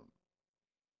 uh,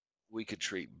 we could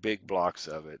treat big blocks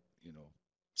of it,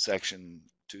 section,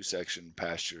 2 section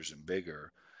pastures and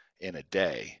bigger, in a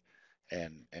day,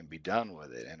 and be done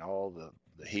with it, and all the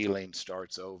healing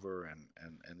starts over, and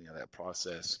that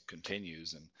process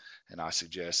continues. And I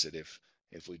suggest that if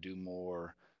we do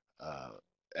more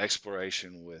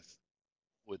exploration with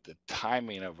the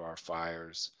timing of our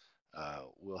fires,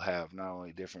 we'll have not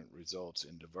only different results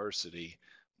in diversity,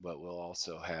 but we'll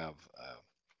also have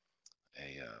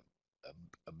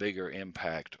a bigger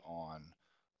impact on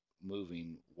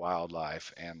moving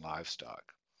wildlife and livestock.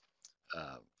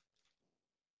 Uh,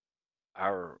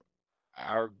 our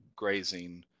our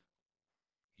grazing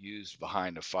used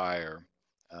behind a fire,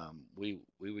 we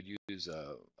would use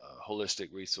a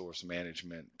holistic resource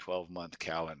management 12-month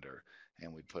calendar,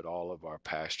 and we'd put all of our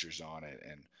pastures on it,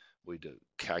 and we'd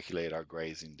calculate our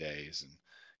grazing days, and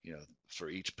for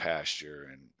each pasture,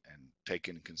 and take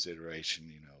into consideration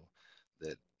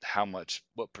that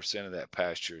what percent of that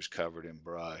pasture is covered in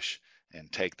brush,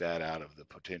 and take that out of the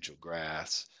potential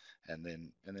grass, and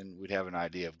then we'd have an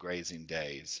idea of grazing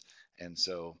days. And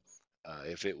so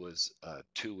if it was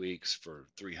 2 weeks for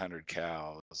 300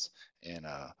 cows in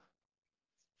a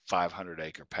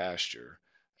 500-acre pasture,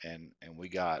 and we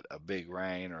got a big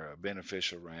rain or a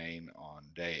beneficial rain on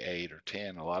day 8 or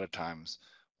 10, a lot of times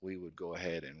we would go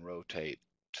ahead and rotate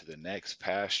to the next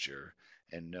pasture,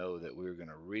 and know that we were going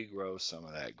to regrow some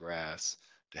of that grass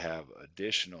to have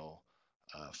additional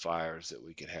fires that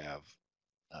we could have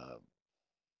uh,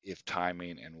 if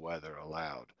timing and weather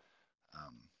allowed.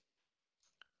 Um,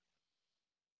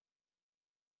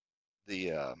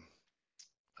 the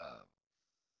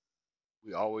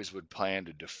We always would plan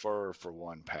to defer for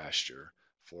one pasture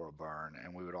for a burn,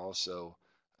 and we would also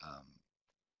um,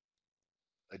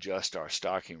 adjust our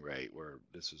stocking rate. Where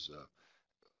this was a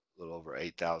little over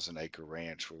 8,000 acre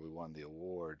ranch where we won the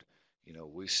award,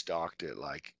 we stocked it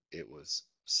like it was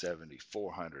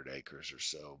 7,400 acres or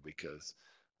so, because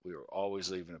we were always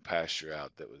leaving a pasture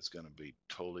out that was going to be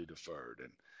totally deferred.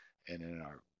 And in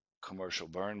our commercial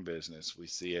burn business, we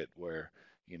see it where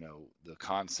the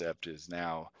concept is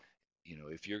now,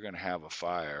 if you're going to have a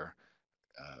fire,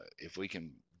 if we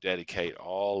can dedicate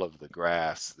all of the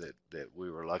grass that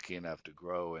we were lucky enough to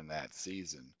grow in that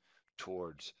season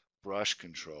towards brush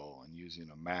control and using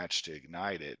a match to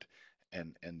ignite it,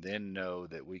 and then know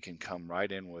that we can come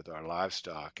right in with our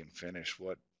livestock and finish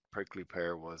what prickly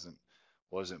pear wasn't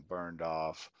burned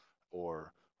off,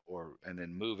 or and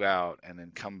then move out and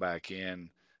then come back in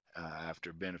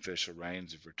after beneficial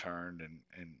rains have returned,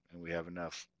 and we have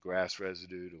enough grass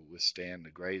residue to withstand the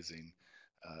grazing,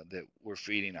 that we're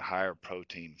feeding a higher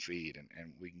protein feed,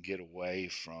 and we can get away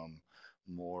from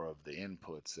more of the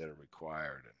inputs that are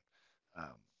required. And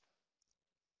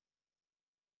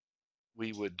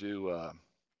we would do a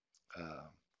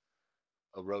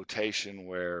rotation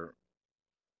where,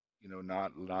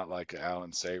 not like an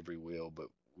Allen Savory wheel, but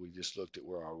we just looked at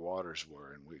where our waters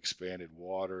were, and we expanded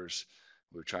waters.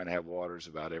 We were trying to have waters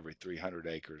about every 300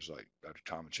 acres, like Dr.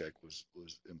 Tomecek was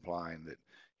implying that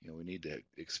we need to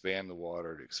expand the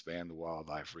water to expand the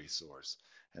wildlife resource,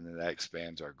 and then that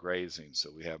expands our grazing, so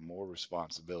we have more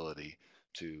responsibility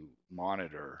to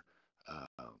monitor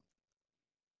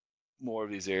more of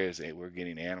these areas that we're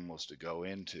getting animals to go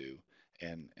into.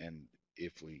 And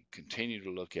if we continue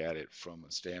to look at it from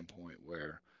a standpoint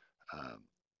where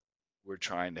we're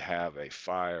trying to have a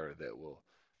fire that will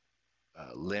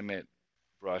limit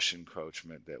brush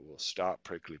encroachment, that will stop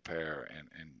prickly pear,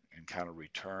 and kind of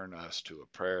return us to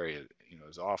a prairie,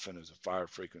 as often as a fire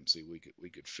frequency we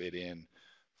could fit in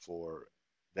for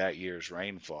that year's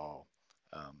rainfall.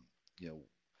 um, you know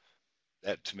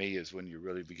that to me is when you're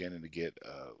really beginning to get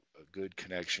a good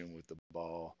connection with the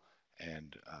ball,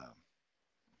 and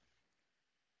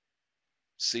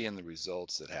seeing the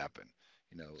results that happen.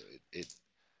 It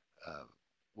uh,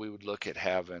 we would look at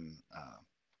having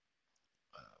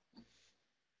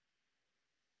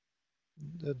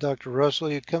Dr.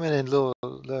 Russell, you're coming in a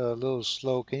little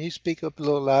slow. Can you speak up a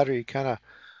little louder? You kind of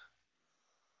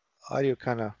audio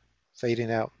kind of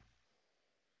fading out.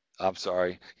 I'm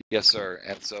sorry. Yes, sir.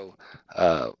 And so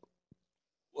uh,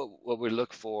 what we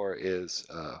look for is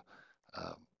um,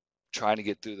 trying to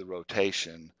get through the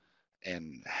rotation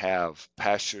and have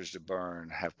pastures to burn,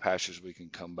 have pastures we can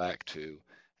come back to,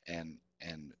 and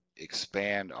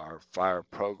expand our fire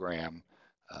program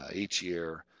each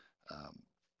year, um,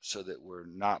 so that we're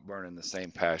not burning the same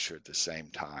pasture at the same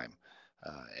time.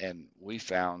 And we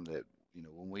found that, you know,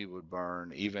 when we would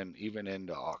burn even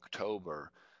into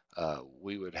October,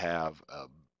 we would have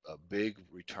a big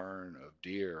return of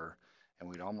deer, and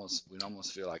we'd almost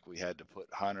feel like we had to put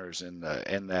hunters in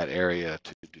that area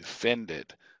to defend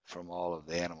it from all of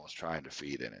the animals trying to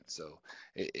feed in it. So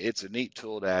it's a neat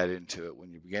tool to add into it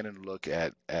when you're beginning to look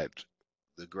at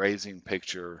the grazing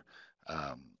picture,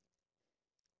 um,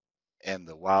 and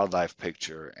the wildlife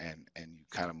picture, and you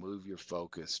kind of move your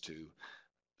focus to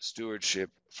stewardship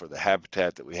for the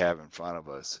habitat that we have in front of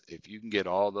us. If you can get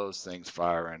all those things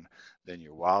firing, then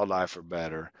your wildlife are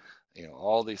better. You know,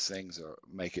 all these things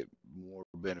make it more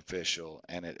beneficial,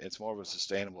 and it's more of a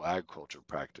sustainable agriculture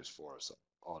practice for us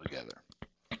altogether.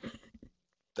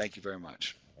 Thank you very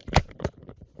much.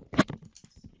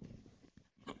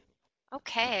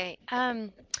 Okay.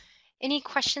 Any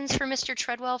questions for Mr.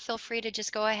 Treadwell? Feel free to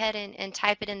just go ahead and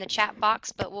type it in the chat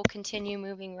box, but we'll continue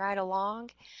moving right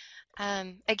along.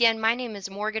 Again, my name is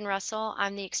Morgan Russell.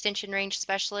 I'm the Extension Range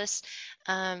Specialist,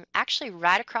 actually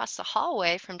right across the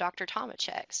hallway from Dr.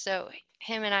 Tomecek. So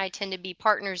him and I tend to be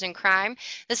partners in crime.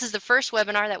 This is the first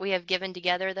webinar that we have given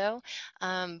together, though,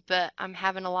 but I'm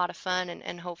having a lot of fun,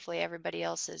 and hopefully everybody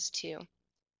else is too.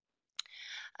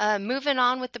 Moving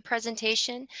on with the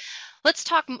presentation, let's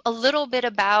talk a little bit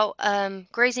about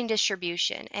grazing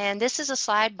distribution. And this is a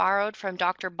slide borrowed from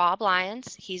Dr. Bob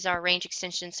Lyons. He's our range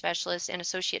extension specialist and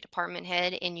associate department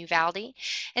head in Uvalde.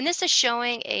 And this is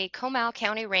showing a Comal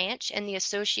County ranch and the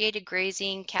associated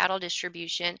grazing cattle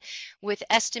distribution with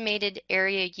estimated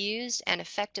area used and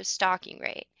effective stocking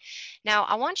rate. Now,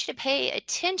 I want you to pay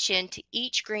attention to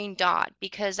each green dot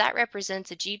because that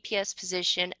represents a GPS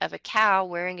position of a cow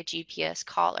wearing a GPS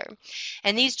collar.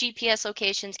 And these GPS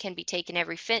locations can be taken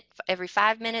every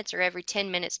 5 minutes or every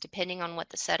 10 minutes, depending on what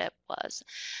the setup was.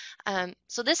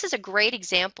 So this is a great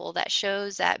example that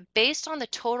shows that based on the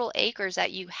total acres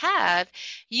that you have,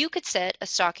 you could set a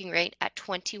stocking rate at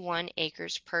 21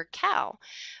 acres per cow.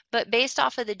 But based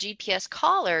off of the GPS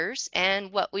collars and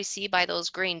what we see by those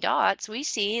green dots, we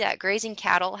see that grazing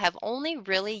cattle have only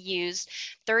really used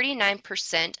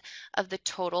 39% of the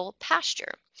total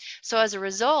pasture. So as a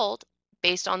result,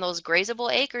 based on those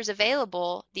grazable acres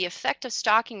available, the effective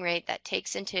stocking rate that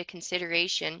takes into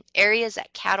consideration areas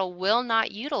that cattle will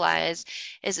not utilize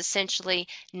is essentially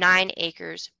 9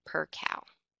 acres per cow.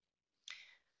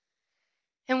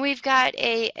 And we've got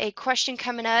a question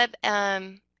coming up,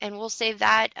 and we'll save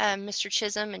that, Mr.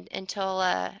 Chisholm, until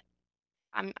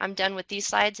I'm done with these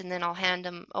slides, and then I'll hand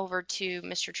them over to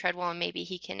Mr. Treadwell, and maybe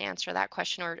he can answer that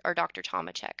question, or Dr.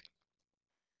 Tomecek.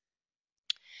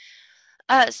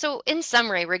 So in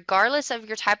summary, regardless of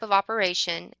your type of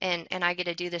operation, and I get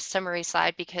to do this summary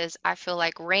slide because I feel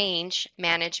like range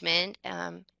management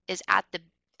is at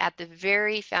the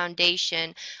very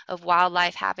foundation of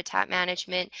wildlife habitat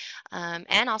management,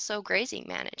 and also grazing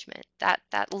management.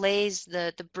 That lays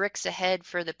the bricks ahead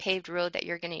for the paved road that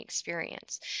you're going to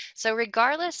experience. So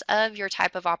regardless of your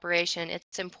type of operation,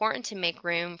 it's important to make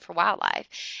room for wildlife.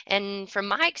 And from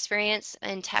my experience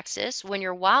in Texas, when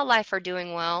your wildlife are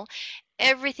doing well,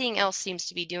 everything else seems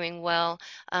to be doing well.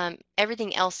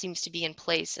 Everything else seems to be in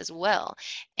place as well.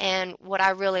 And what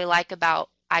I really like about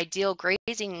ideal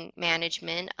grazing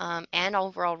management, and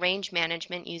overall range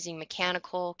management using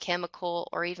mechanical, chemical,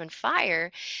 or even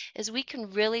fire is we can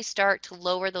really start to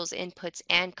lower those inputs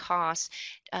and costs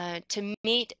to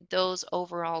meet those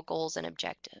overall goals and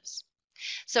objectives.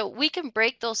 So we can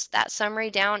break that summary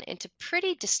down into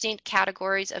pretty distinct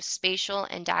categories of spatial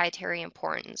and dietary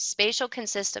importance. Spatial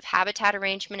consists of habitat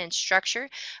arrangement and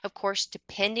structure, of course,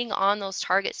 depending on those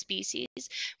target species.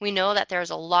 We know that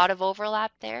there's a lot of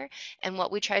overlap there, and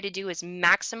what we try to do is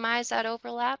maximize that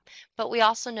overlap, but we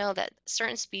also know that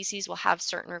certain species will have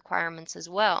certain requirements as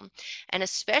well, and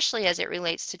especially as it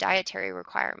relates to dietary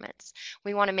requirements.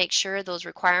 We want to make sure those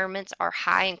requirements are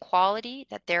high in quality,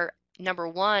 that they're number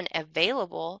one,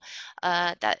 available,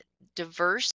 that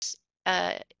diverse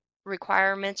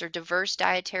requirements or diverse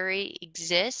dietary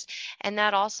exist, and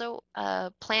that also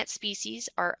plant species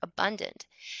are abundant.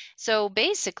 So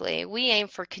basically, we aim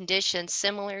for conditions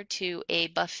similar to a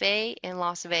buffet in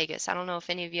Las Vegas. I don't know if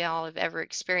any of y'all have ever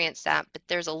experienced that, but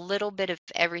there's a little bit of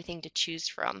everything to choose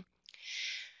from.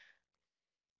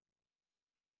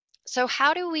 So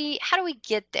how do we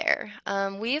get there?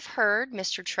 We've heard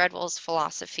Mr. Treadwell's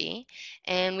philosophy,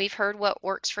 and we've heard what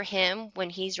works for him when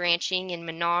he's ranching in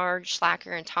Menard,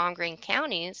 Slacker, and Tom Green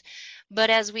counties. But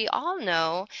as we all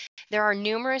know, there are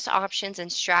numerous options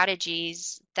and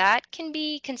strategies that can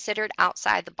be considered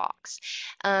outside the box.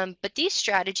 But these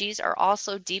strategies are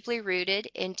also deeply rooted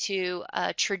into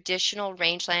traditional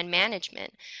rangeland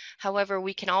management. However,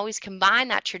 we can always combine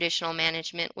that traditional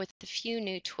management with a few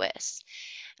new twists.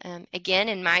 Again,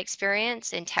 in my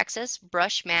experience in Texas,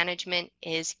 brush management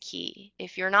is key.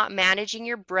 If you're not managing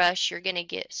your brush, you're going to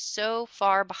get so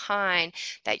far behind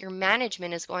that your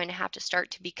management is going to have to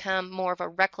start to become more of a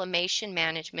reclamation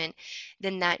management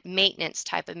than that maintenance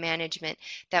type of management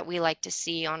that we like to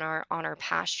see on our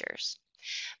pastures.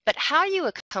 But how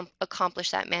you accomplish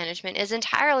that management is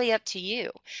entirely up to you.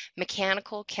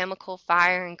 Mechanical, chemical,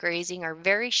 fire, and grazing are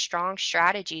very strong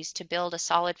strategies to build a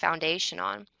solid foundation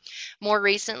on. More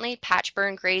recently,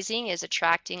 patchburn grazing is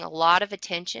attracting a lot of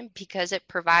attention because it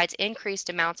provides increased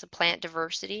amounts of plant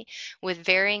diversity with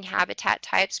varying habitat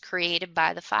types created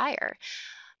by the fire.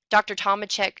 Dr.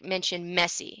 Tomecek mentioned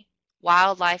messy.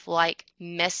 Wildlife like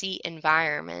messy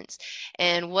environments.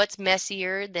 And what's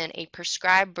messier than a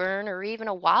prescribed burn or even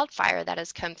a wildfire that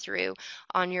has come through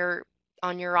on your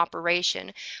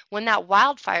operation? When that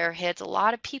wildfire hits, a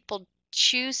lot of people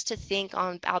choose to think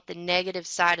on about the negative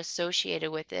side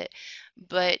associated with it.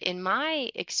 But in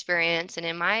my experience and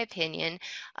in my opinion,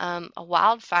 a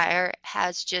wildfire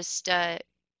has just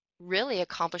really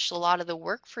accomplished a lot of the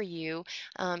work for you,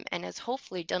 and has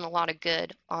hopefully done a lot of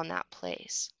good on that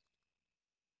place.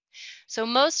 So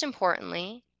most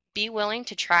importantly, be willing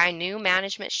to try new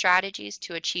management strategies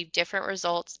to achieve different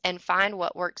results and find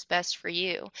what works best for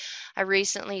you. I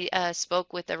recently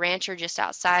spoke with a rancher just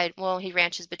outside, well, he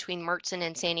ranches between Mertzen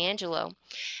and San Angelo,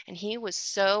 and he was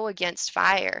so against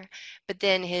fire. But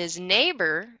then his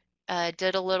neighbor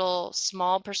did a little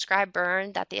small prescribed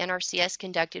burn that the NRCS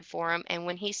conducted for him, and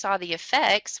when he saw the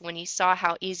effects, when he saw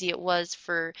how easy it was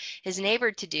for his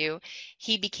neighbor to do,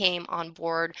 he became on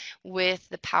board with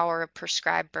the power of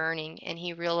prescribed burning, and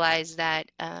he realized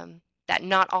that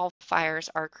not all fires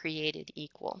are created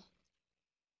equal.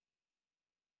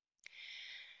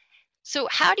 So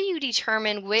how do you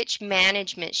determine which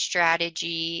management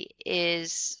strategy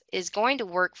is going to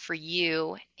work for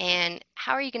you, and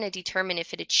how are you going to determine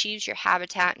if it achieves your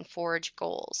habitat and forage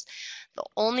goals? The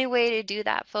only way to do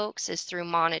that, folks, is through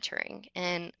monitoring.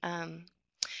 And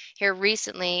here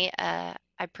recently, I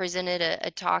presented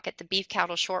a talk at the Beef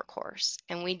Cattle Short Course,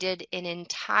 and we did an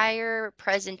entire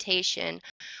presentation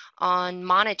on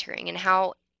monitoring and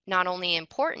how not only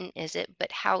important is it,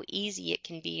 but how easy it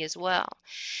can be as well.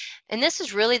 And this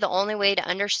is really the only way to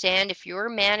understand if your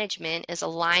management is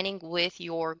aligning with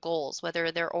your goals,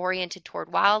 whether they're oriented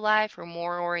toward wildlife or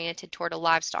more oriented toward a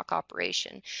livestock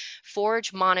operation.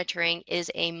 Forage monitoring is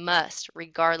a must,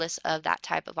 regardless of that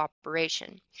type of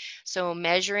operation. So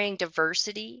measuring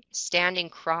diversity, standing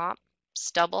crop,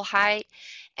 stubble height,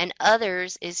 and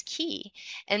others is key.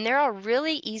 And there are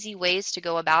really easy ways to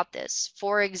go about this.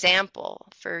 For example,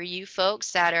 for you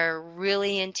folks that are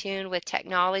really in tune with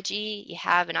technology, you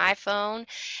have an iPhone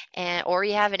or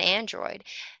you have an Android,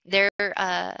 their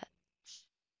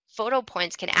photo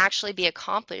points can actually be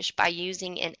accomplished by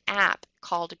using an app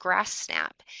called Grass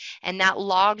Snap, and that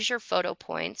logs your photo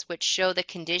points, which show the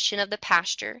condition of the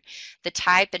pasture, the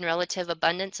type and relative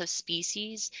abundance of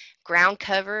species, ground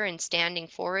cover and standing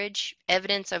forage,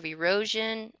 evidence of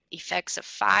erosion, effects of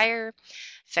fire,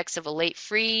 effects of a late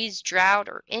freeze, drought,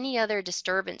 or any other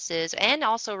disturbances, and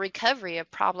also recovery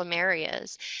of problem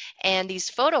areas. And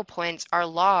these photo points are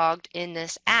logged in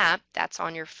this app that's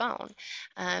on your phone.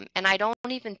 And I don't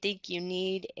even think you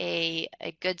need a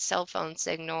good cell phone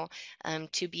signal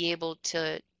to be able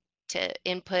to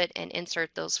input and insert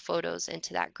those photos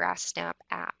into that Grass Snap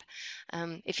app.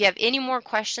 If you have any more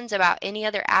questions about any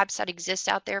other apps that exist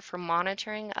out there for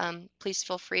monitoring, please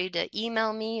feel free to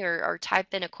email me or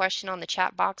type in a question on the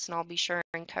chat box, and I'll be sure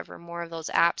and cover more of those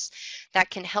apps that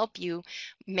can help you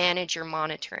manage your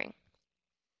monitoring.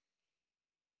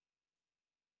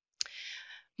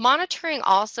 Monitoring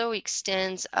also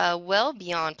extends well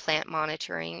beyond plant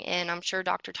monitoring, and I'm sure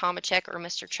Dr. Tomecek or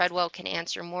Mr. Treadwell can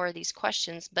answer more of these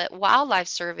questions, but wildlife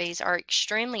surveys are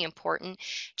extremely important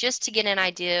just to get an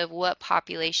idea of what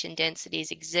population densities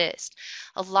exist.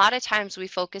 A lot of times we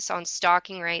focus on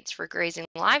stocking rates for grazing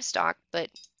livestock,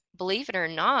 but believe it or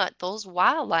not, those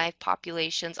wildlife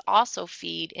populations also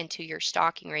feed into your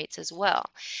stocking rates as well.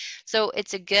 So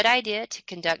it's a good idea to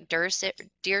conduct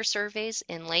deer surveys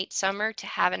in late summer to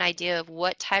have an idea of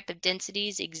what type of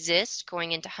densities exist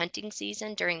going into hunting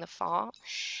season during the fall.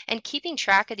 And keeping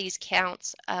track of these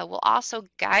counts will also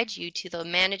guide you to the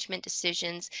management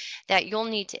decisions that you'll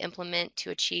need to implement to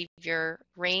achieve your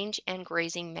range and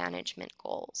grazing management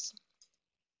goals.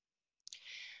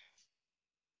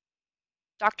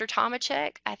 Dr.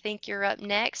 Tomecek, I think you're up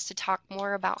next to talk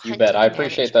more about You bet. I hunting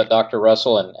appreciate that, management. Dr.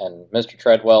 Russell and Mr.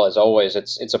 Treadwell, as always.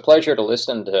 It's a pleasure to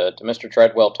listen to Mr.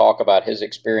 Treadwell talk about his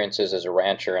experiences as a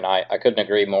rancher, and I couldn't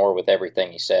agree more with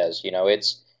everything he says. You know,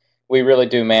 we really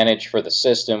do manage for the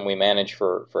system. We manage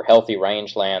for healthy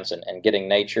rangelands and getting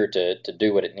nature to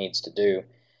do what it needs to do.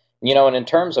 You know, and in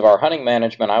terms of our hunting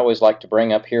management, I always like to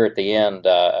bring up here at the end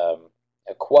a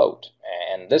quote,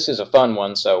 and this is a fun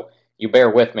one, so you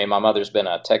bear with me. My mother's been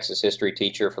a Texas history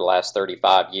teacher for the last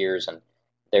 35 years, and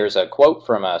there's a quote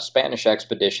from a Spanish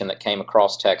expedition that came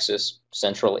across Texas,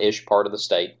 central-ish part of the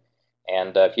state.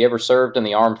 And if you ever served in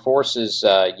the armed forces,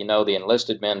 you know the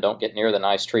enlisted men don't get near the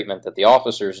nice treatment that the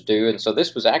officers do. And so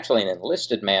this was actually an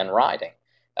enlisted man writing,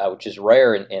 which is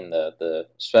rare in the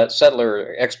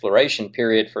settler exploration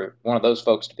period for one of those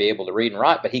folks to be able to read and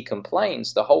write. But he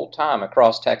complains the whole time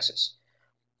across Texas.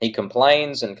 He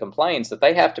complains and complains that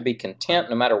they have to be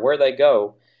content no matter where they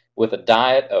go with a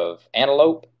diet of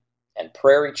antelope and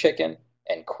prairie chicken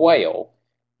and quail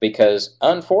because,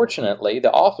 unfortunately,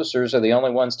 the officers are the only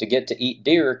ones to get to eat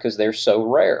deer because they're so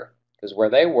rare. Because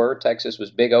where they were, Texas was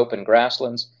big open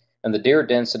grasslands, and the deer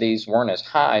densities weren't as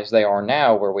high as they are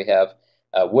now where we have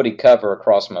woody cover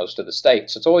across most of the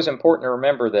state. So it's always important to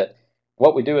remember that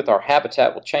what we do with our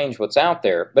habitat will change what's out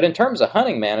there. But in terms of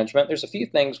hunting management, there's a few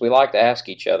things we like to ask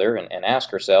each other and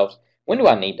ask ourselves, when do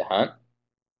I need to hunt?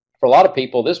 For a lot of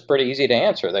people, this is pretty easy to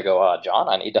answer. They go, John,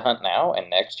 I need to hunt now and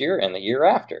next year and the year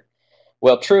after.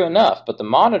 Well, true enough, but the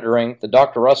monitoring that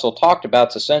Dr. Russell talked about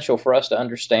is essential for us to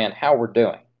understand how we're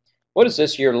doing. What does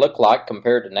this year look like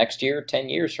compared to next year, 10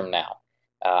 years from now?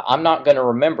 I'm not going to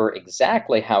remember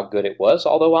exactly how good it was,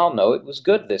 although I'll know it was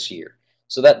good this year.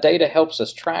 So that data helps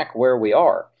us track where we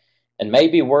are. And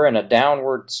maybe we're in a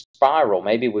downward spiral.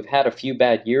 Maybe we've had a few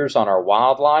bad years on our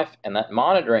wildlife, and that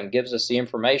monitoring gives us the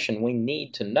information we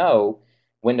need to know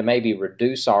when to maybe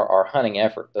reduce our hunting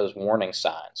effort, those warning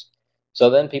signs. So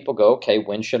then people go, okay,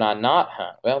 when should I not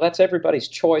hunt? Well, that's everybody's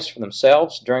choice for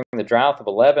themselves. During the drought of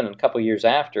 11 and a couple years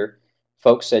after,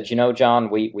 folks said, you know, John,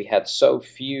 we had so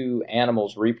few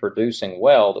animals reproducing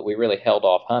well that we really held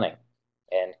off hunting.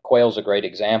 And quail's a great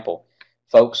example.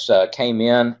 Folks came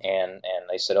in and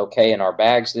they said, okay, in our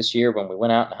bags this year when we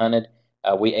went out and hunted,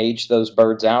 we aged those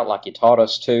birds out like you taught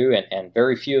us to, and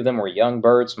very few of them were young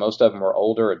birds. Most of them were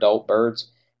older adult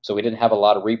birds, so we didn't have a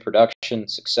lot of reproduction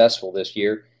successful this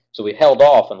year. So we held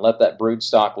off and let that brood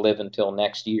stock live until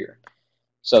next year.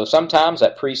 So sometimes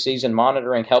that preseason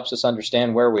monitoring helps us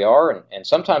understand where we are, and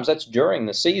sometimes that's during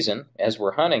the season as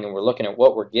we're hunting and we're looking at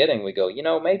what we're getting. We go, you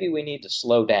know, maybe we need to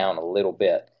slow down a little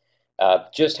bit.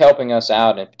 Just helping us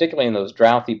out, and particularly in those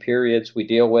droughty periods we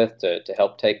deal with to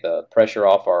help take the pressure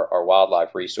off our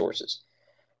wildlife resources.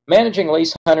 Managing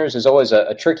lease hunters is always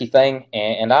a tricky thing,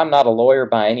 and I'm not a lawyer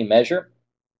by any measure,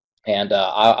 and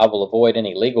I will avoid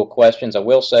any legal questions. I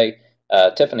will say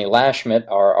Tiffany Lashmit,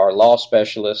 our law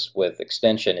specialist with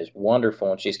Extension, is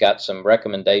wonderful, and she's got some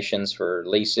recommendations for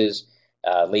leases,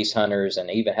 lease hunters,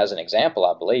 and even has an example,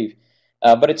 I believe.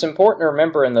 But it's important to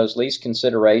remember in those lease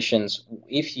considerations,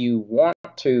 if you want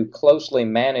to closely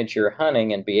manage your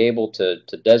hunting and be able to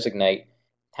designate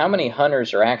how many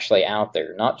hunters are actually out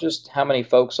there, not just how many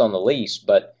folks on the lease,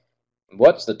 but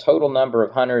what's the total number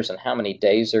of hunters and how many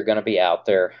days they're going to be out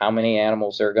there, how many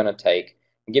animals they're going to take.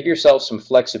 Give yourself some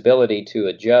flexibility to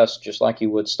adjust, just like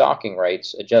you would stocking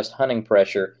rates, adjust hunting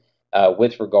pressure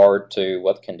with regard to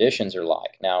what the conditions are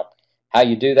like. Now, how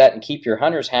you do that and keep your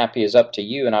hunters happy is up to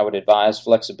you, and I would advise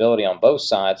flexibility on both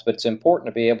sides, but it's important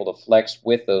to be able to flex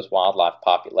with those wildlife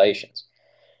populations.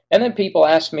 And then people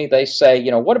ask me, they say, you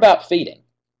know, what about feeding?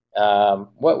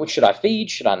 What should I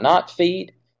feed? Should I not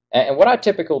feed? And what I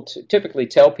typically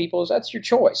tell people is that's your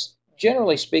choice.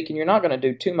 Generally speaking, you're not going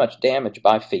to do too much damage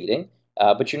by feeding,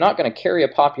 but you're not going to carry a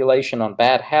population on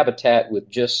bad habitat with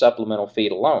just supplemental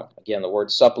feed alone. Again, the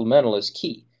word supplemental is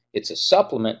key. It's a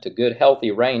supplement to good,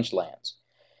 healthy rangelands.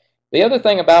 The other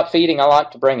thing about feeding I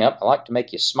like to bring up, I like to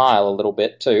make you smile a little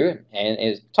bit too, and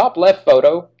is top left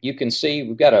photo, you can see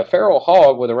we've got a feral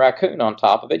hog with a raccoon on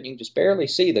top of it. You can just barely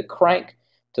see the crank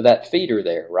to that feeder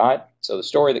there, right? So the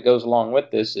story that goes along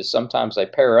with this is sometimes they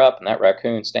pair up and that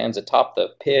raccoon stands atop the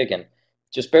pig and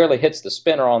just barely hits the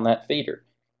spinner on that feeder.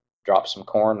 Drops some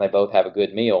corn, they both have a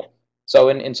good meal. So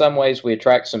in some ways we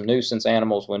attract some nuisance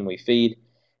animals when we feed.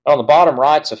 On the bottom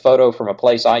right's a photo from a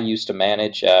place I used to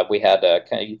manage. We had a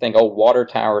kind of, you think, old water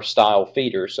tower style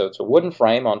feeder. So it's a wooden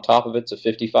frame. On top of it's a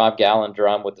 55-gallon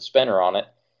drum with the spinner on it.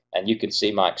 And you can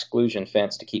see my exclusion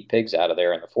fence to keep pigs out of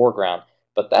there in the foreground.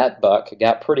 But that buck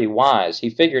got pretty wise. He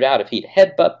figured out if he'd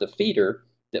headbutt the feeder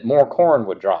that more corn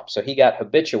would drop. So he got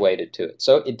habituated to it.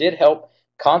 So it did help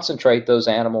concentrate those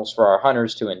animals for our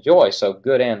hunters to enjoy, so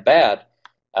good and bad.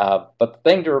 But the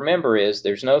thing to remember is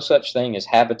there's no such thing as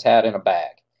habitat in a bag.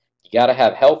 You got to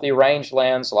have healthy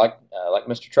rangelands like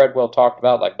Mr. Treadwell talked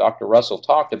about, like Dr. Russell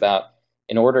talked about,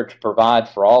 in order to provide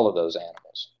for all of those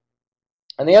animals.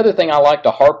 And the other thing I like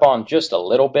to harp on just a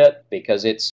little bit, because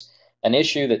it's an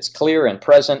issue that's clear and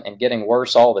present and getting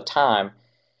worse all the time,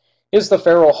 is the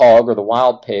feral hog or the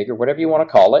wild pig or whatever you want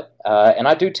to call it. And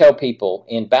I do tell people,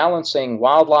 in balancing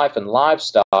wildlife and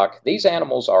livestock, these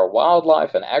animals are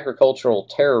wildlife and agricultural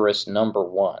terrorists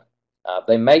 #1.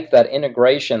 They make that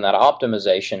integration, that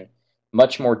optimization,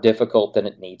 much more difficult than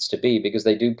it needs to be because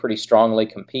they do pretty strongly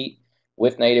compete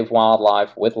with native wildlife,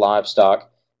 with livestock,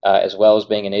 as well as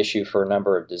being an issue for a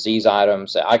number of disease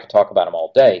items. I could talk about them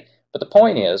all day. But the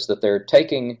point is that they're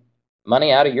taking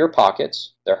money out of your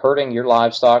pockets, they're hurting your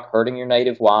livestock, hurting your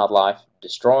native wildlife,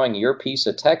 destroying your piece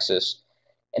of Texas.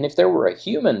 And if there were a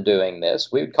human doing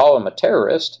this, we would call him a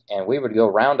terrorist, and we would go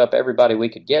round up everybody we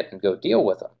could get and go deal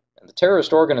with them. And the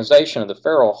terrorist organization of the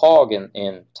feral hog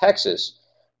in Texas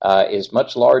is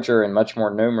much larger and much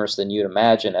more numerous than you'd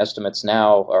imagine. Estimates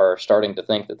now are starting to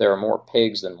think that there are more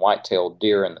pigs than white-tailed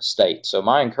deer in the state. So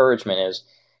my encouragement is,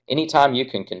 anytime you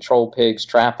can control pigs,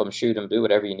 trap them, shoot them, do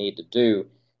whatever you need to do,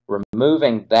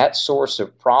 removing that source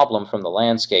of problem from the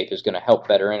landscape is going to help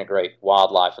better integrate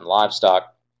wildlife and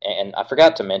livestock. And I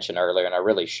forgot to mention earlier, and I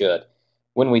really should,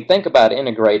 when we think about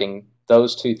integrating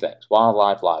those two things,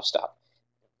 wildlife, livestock,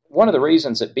 one of the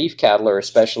reasons that beef cattle are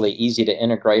especially easy to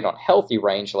integrate on healthy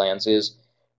rangelands is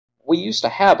we used to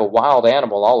have a wild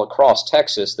animal all across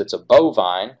Texas that's a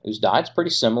bovine whose diet's pretty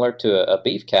similar to a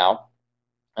beef cow,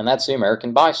 and that's the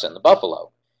American bison, the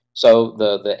buffalo. So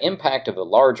the impact of a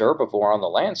large herbivore on the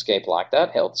landscape like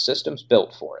that, hell, the system's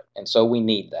built for it, and so we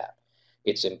need that.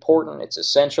 It's important, it's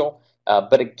essential,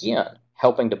 but again,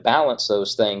 helping to balance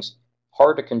those things,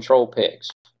 hard to control pigs.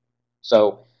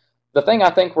 So the thing I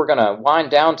think we're going to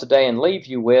wind down today and leave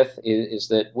you with is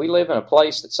that we live in a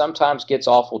place that sometimes gets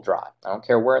awful dry. I don't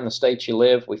care where in the state you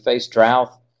live, we face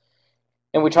drought.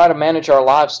 And we try to manage our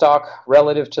livestock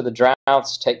relative to the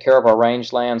droughts, take care of our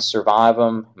rangelands, survive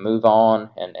them, move on,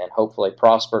 and hopefully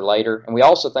prosper later. And we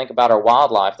also think about our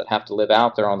wildlife that have to live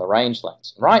out there on the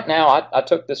rangelands. Right now, I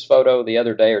took this photo the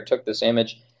other day, or took this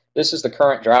image. This is the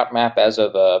current drought map as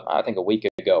of, I think, a week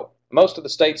ago. Most of the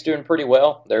state's doing pretty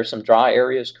well. There are some dry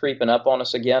areas creeping up on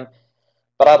us again.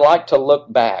 But I'd like to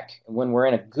look back. When we're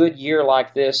in a good year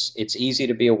like this, it's easy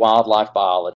to be a wildlife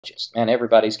biologist. Man,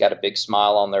 everybody's got a big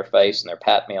smile on their face and they're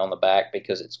patting me on the back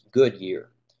because it's a good year.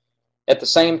 At the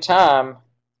same time,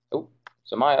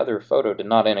 so my other photo did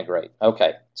not integrate.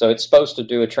 Okay, so it's supposed to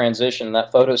do a transition.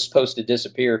 That photo is supposed to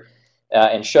disappear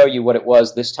and show you what it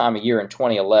was this time of year in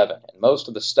 2011. And most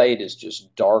of the state is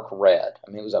just dark red.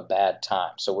 I mean, it was a bad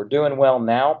time. So we're doing well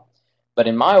now. But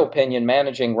in my opinion,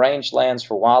 managing rangelands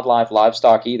for wildlife,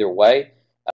 livestock, either way,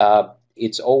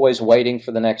 it's always waiting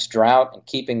for the next drought and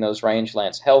keeping those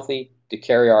rangelands healthy to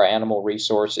carry our animal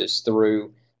resources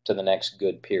through to the next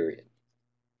good period.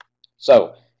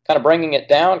 So, kind of bringing it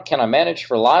down, can I manage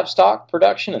for livestock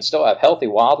production and still have healthy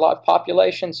wildlife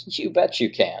populations? You bet you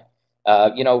can.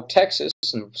 Texas,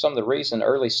 and some of the reason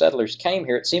early settlers came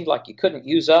here, it seemed like you couldn't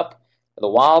use up the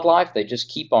wildlife. They just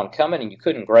keep on coming, and you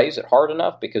couldn't graze it hard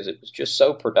enough because it was just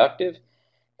so productive.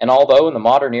 And although in the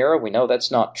modern era we know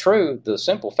that's not true, the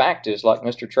simple fact is, like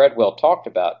Mr. Treadwell talked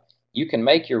about, you can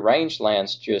make your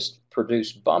rangelands just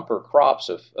produce bumper crops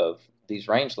of these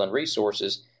rangeland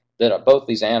resources that both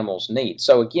these animals need.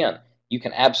 So again, you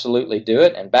can absolutely do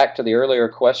it. And back to the earlier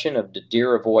question of, do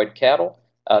deer avoid cattle?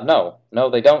 No,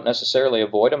 they don't necessarily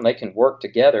avoid them. They can work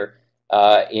together.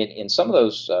 In some of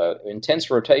those intense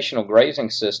rotational grazing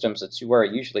systems, that's where I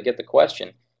usually get the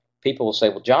question. People will say,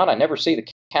 well, John, I never see the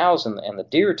cows and the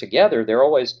deer together. They're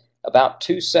always about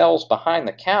 2 cells behind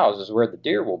the cows is where the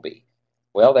deer will be.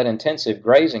 Well, that intensive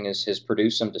grazing has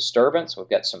produced some disturbance. We've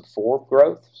got some forb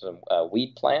growth, some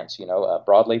weed plants,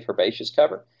 broadleaf herbaceous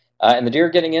cover. And the deer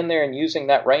getting in there and using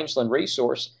that rangeland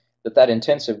resource that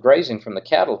intensive grazing from the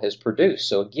cattle has produced.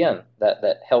 So again,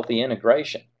 that healthy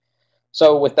integration.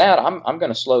 So with that, I'm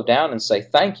going to slow down and say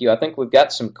thank you. I think we've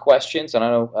got some questions, and I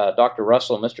know Dr.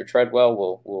 Russell and Mr. Treadwell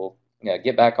will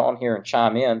get back on here and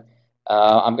chime in.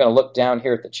 I'm going to look down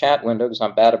here at the chat window because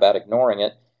I'm bad about ignoring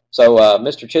it. So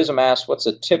Mr. Chisholm asked, what's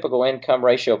a typical income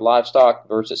ratio of livestock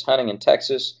versus hunting in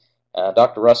Texas?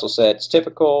 Dr. Russell said, it's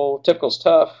typical. Typical's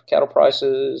tough. Cattle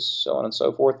prices, so on and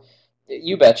so forth.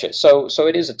 You betcha. So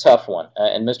it is a tough one.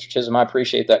 And Mr. Chisholm, I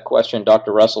appreciate that question.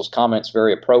 Dr. Russell's comments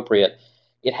very appropriate.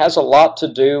 It has a lot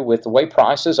to do with the way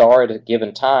prices are at a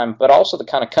given time, but also the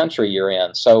kind of country you're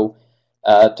in. So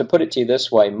to put it to you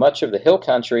this way, much of the hill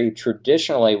country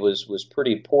traditionally was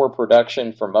pretty poor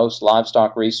production for most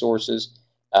livestock resources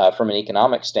from an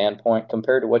economic standpoint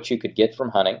compared to what you could get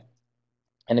from hunting.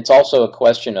 And it's also a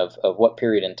question of what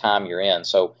period in time you're in.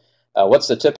 So what's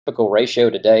the typical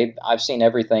ratio today? I've seen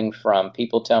everything from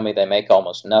people tell me they make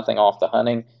almost nothing off the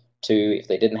hunting to if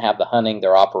they didn't have the hunting,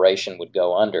 their operation would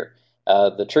go under.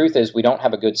 The truth is we don't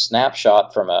have a good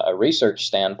snapshot from a research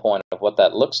standpoint of what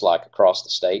that looks like across the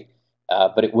state,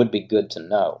 but it would be good to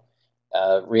know.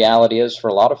 Reality is for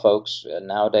a lot of folks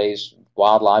nowadays,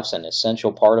 wildlife's an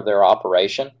essential part of their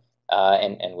operation,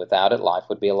 and without it, life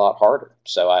would be a lot harder.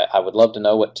 So I would love to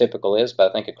know what typical is, but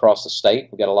I think across the state,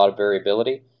 we've got a lot of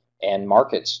variability, and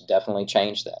markets definitely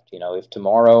change that. If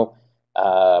tomorrow,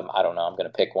 I don't know, I'm going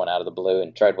to pick one out of the blue,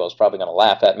 and Treadwell's probably going to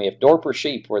laugh at me. If Dorper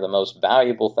sheep were the most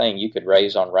valuable thing you could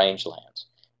raise on rangelands,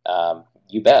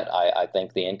 you bet. I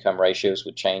think the income ratios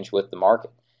would change with the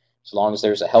market. As long as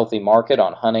there's a healthy market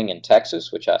on hunting in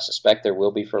Texas, which I suspect there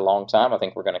will be for a long time, I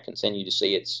think we're going to continue to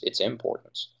see its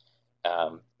importance.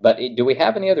 But do we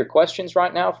have any other questions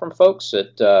right now from folks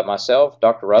that myself,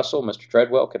 Dr. Russell, Mr.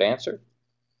 Treadwell could answer?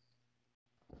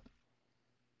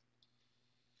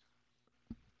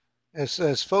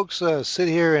 As folks sit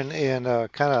here and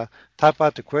kind of type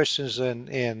out the questions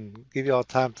and give you all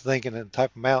time to think and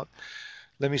type them out,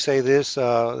 let me say this.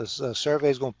 This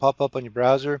survey is going to pop up on your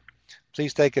browser.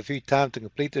 Please take a few time to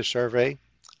complete the survey.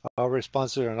 All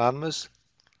responses are anonymous,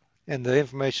 and the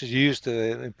information is used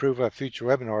to improve our future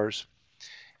webinars.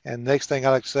 And the next thing I'd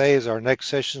like to say is our next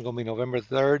session is going to be November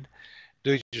 3rd.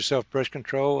 Do-it-yourself brush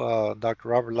control. Dr.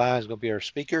 Robert Lyons is going to be our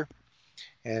speaker.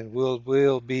 And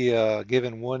we'll be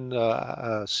given one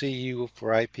CU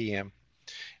for IPM.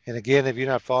 And again, if you're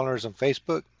not following us on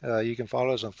Facebook, you can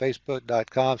follow us on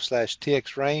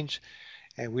facebook.com/txrange.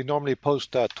 And we normally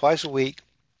post twice a week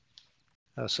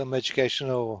some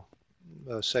educational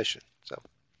session. So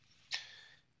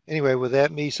anyway, with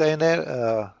that, me saying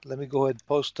that, let me go ahead and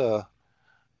post the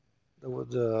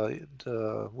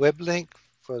web link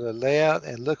for the layout.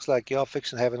 And it looks like y'all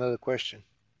fixing to have another question.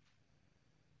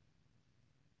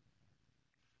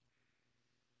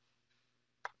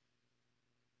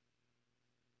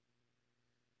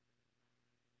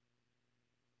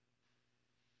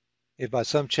 If by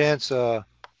some chance the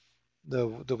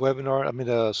webinar,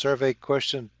 the survey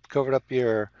question covered up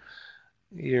your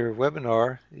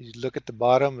webinar, you look at the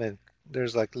bottom and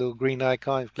there's like a little green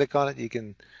icon. Click on it, you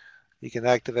can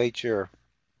activate your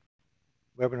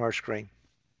webinar screen.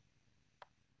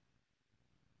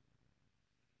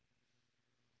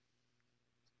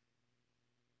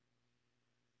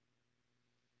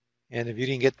 And if you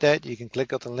didn't get that, you can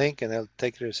click on the link and it'll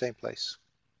take you to the same place.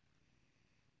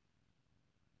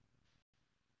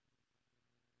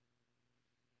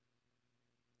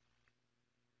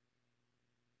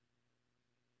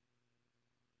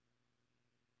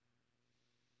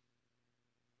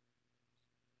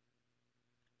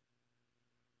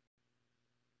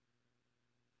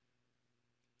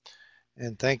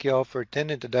 And thank you all for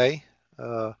attending today.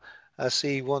 I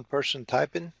see one person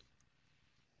typing.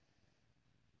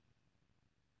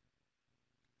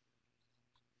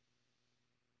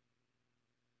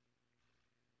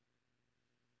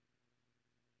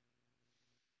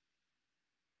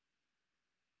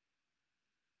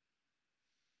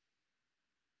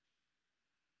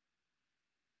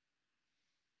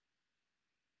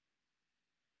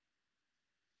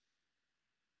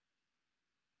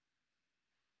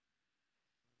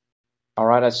 All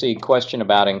right, I see a question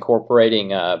about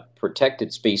incorporating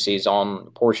protected species on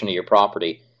a portion of your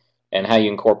property and how you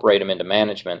incorporate them into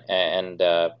management. And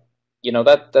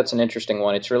that's an interesting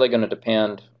one. It's really going to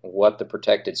depend what the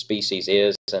protected species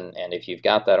is, and if you've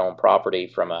got that on property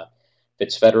if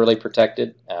it's federally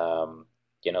protected,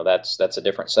 that's a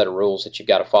different set of rules that you've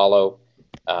got to follow.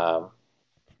 Hang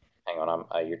on,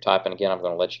 you're typing again. I'm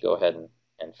going to let you go ahead and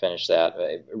and finish that.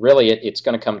 Really, it's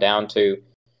going to come down to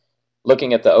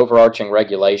looking at the overarching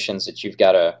regulations that you've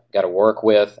got to work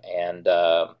with, and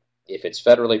if it's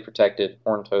federally protected,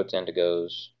 horned toads,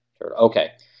 indigos,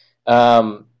 okay.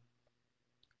 Um,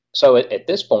 so at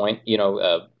this point,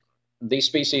 these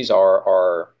species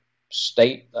are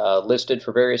state listed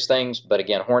for various things, but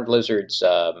again, horned lizards,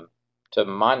 to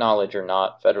my knowledge, are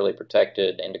not federally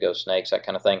protected. Indigo snakes, that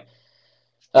kind of thing.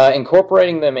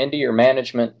 Incorporating them into your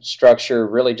management structure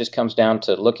really just comes down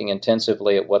to looking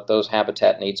intensively at what those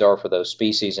habitat needs are for those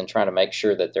species and trying to make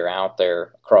sure that they're out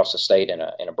there across the state in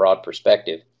a broad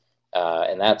perspective.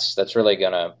 And that's really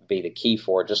going to be the key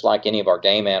for it. Just like any of our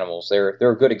game animals, they're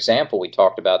a good example we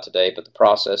talked about today, but the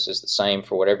process is the same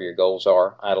for whatever your goals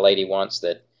are. I had a lady once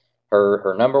that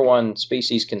her number one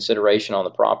species consideration on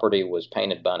the property was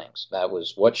painted bunnings. That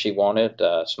was what she wanted,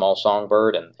 a small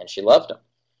songbird, and she loved them.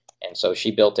 And so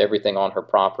she built everything on her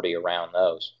property around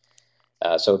those.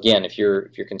 So again, if you're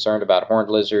concerned about horned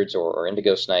lizards or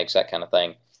indigo snakes, that kind of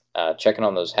thing, checking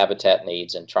on those habitat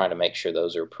needs and trying to make sure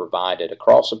those are provided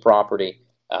across the property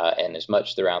and as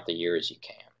much throughout the year as you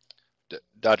can.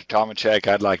 Dr. Tomecek,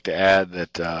 I'd like to add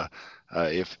that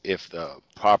if the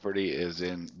property is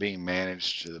being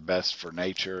managed to the best for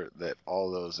nature, that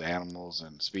all those animals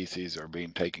and species are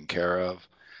being taken care of,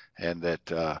 and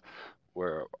that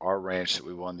where our ranch that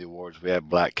we won the awards, we have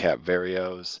black cap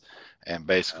vireos, and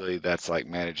basically that's like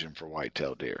managing for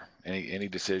whitetail deer. Any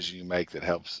decision you make that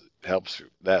helps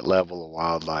that level of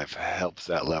wildlife helps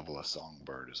that level of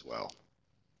songbird as well.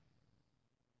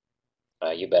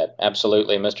 You bet.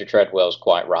 Absolutely. Mr. Treadwell's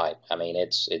quite right. I mean,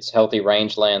 it's healthy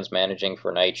rangelands managing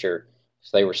for nature.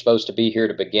 If they were supposed to be here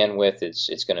to begin with,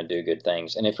 it's going to do good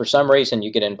things. And if for some reason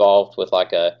you get involved with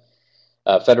like a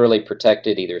federally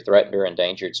protected, either threatened or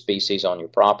endangered species on your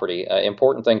property,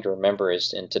 important thing to remember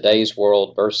is in today's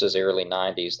world versus the early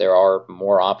 90s, there are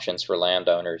more options for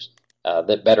landowners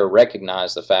that better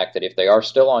recognize the fact that if they are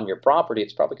still on your property,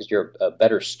 it's probably because you're a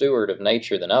better steward of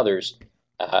nature than others,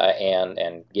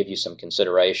 and give you some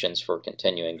considerations for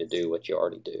continuing to do what you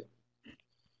already do.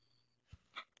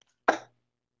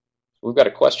 We've got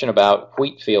a question about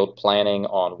wheat field planning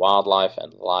on wildlife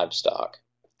and livestock.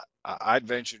 I'd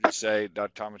venture to say,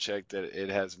 Dr. Tomecek, that it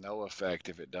has no effect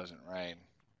if it doesn't rain.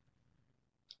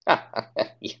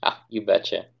 Yeah, you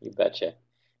betcha. You betcha.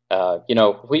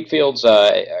 Wheat fields,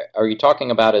 are you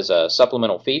talking about as a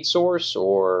supplemental feed source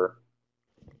or?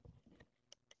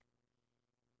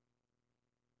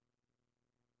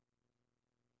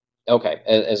 Okay,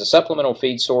 as a supplemental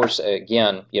feed source,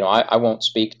 again, I won't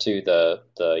speak to the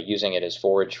using it as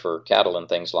forage for cattle and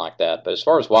things like that. But as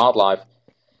far as wildlife,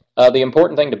 the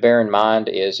important thing to bear in mind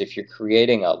is if you're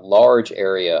creating a large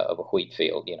area of a wheat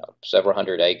field, several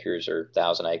hundred acres or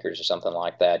 1,000 acres or something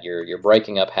like that, you're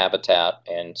breaking up habitat,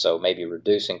 and so maybe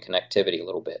reducing connectivity a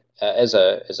little bit. As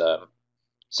a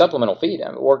supplemental feed,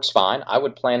 it works fine. I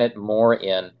would plant it more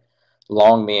in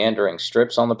long meandering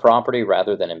strips on the property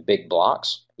rather than in big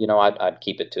blocks. I'd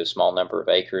keep it to a small number of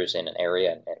acres in an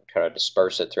area and try to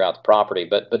disperse it throughout the property.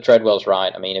 But Treadwell's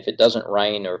right. I mean, if it doesn't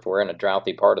rain or if we're in a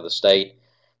droughty part of the state,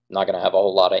 not going to have a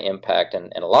whole lot of impact.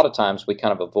 And a lot of times we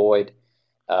kind of avoid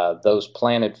those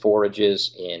planted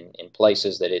forages in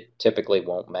places that it typically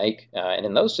won't make. And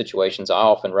in those situations, I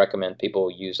often recommend people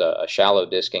use a shallow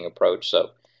disking approach. So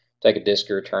take a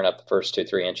disker, turn up the first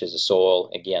 2-3 inches of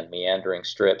soil, again, meandering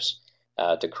strips,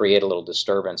 to create a little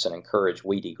disturbance and encourage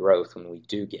weedy growth when we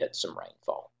do get some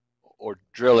rainfall. Or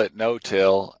drill it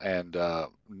no-till and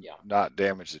not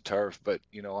damage the turf. But,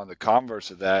 on the converse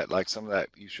of that, like some of that,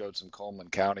 you showed some Coleman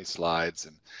County slides,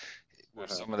 and where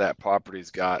some of that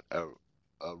property's got a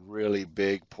really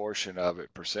big portion of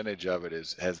it, percentage of it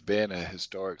has been a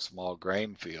historic small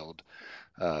grain field.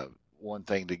 One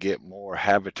thing to get more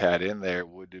habitat in there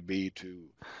would be to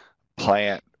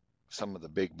plant some of the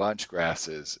big bunch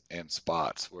grasses in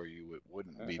spots where you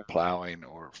wouldn't be plowing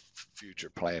or future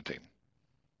planting.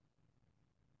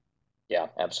 Yeah,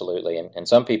 absolutely. And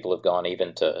some people have gone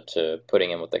even to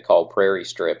putting in what they call prairie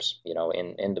strips,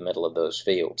 in the middle of those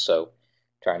fields. So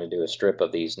trying to do a strip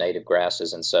of these native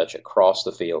grasses and such across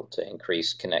the field to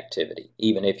increase connectivity,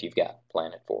 even if you've got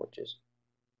planted forages.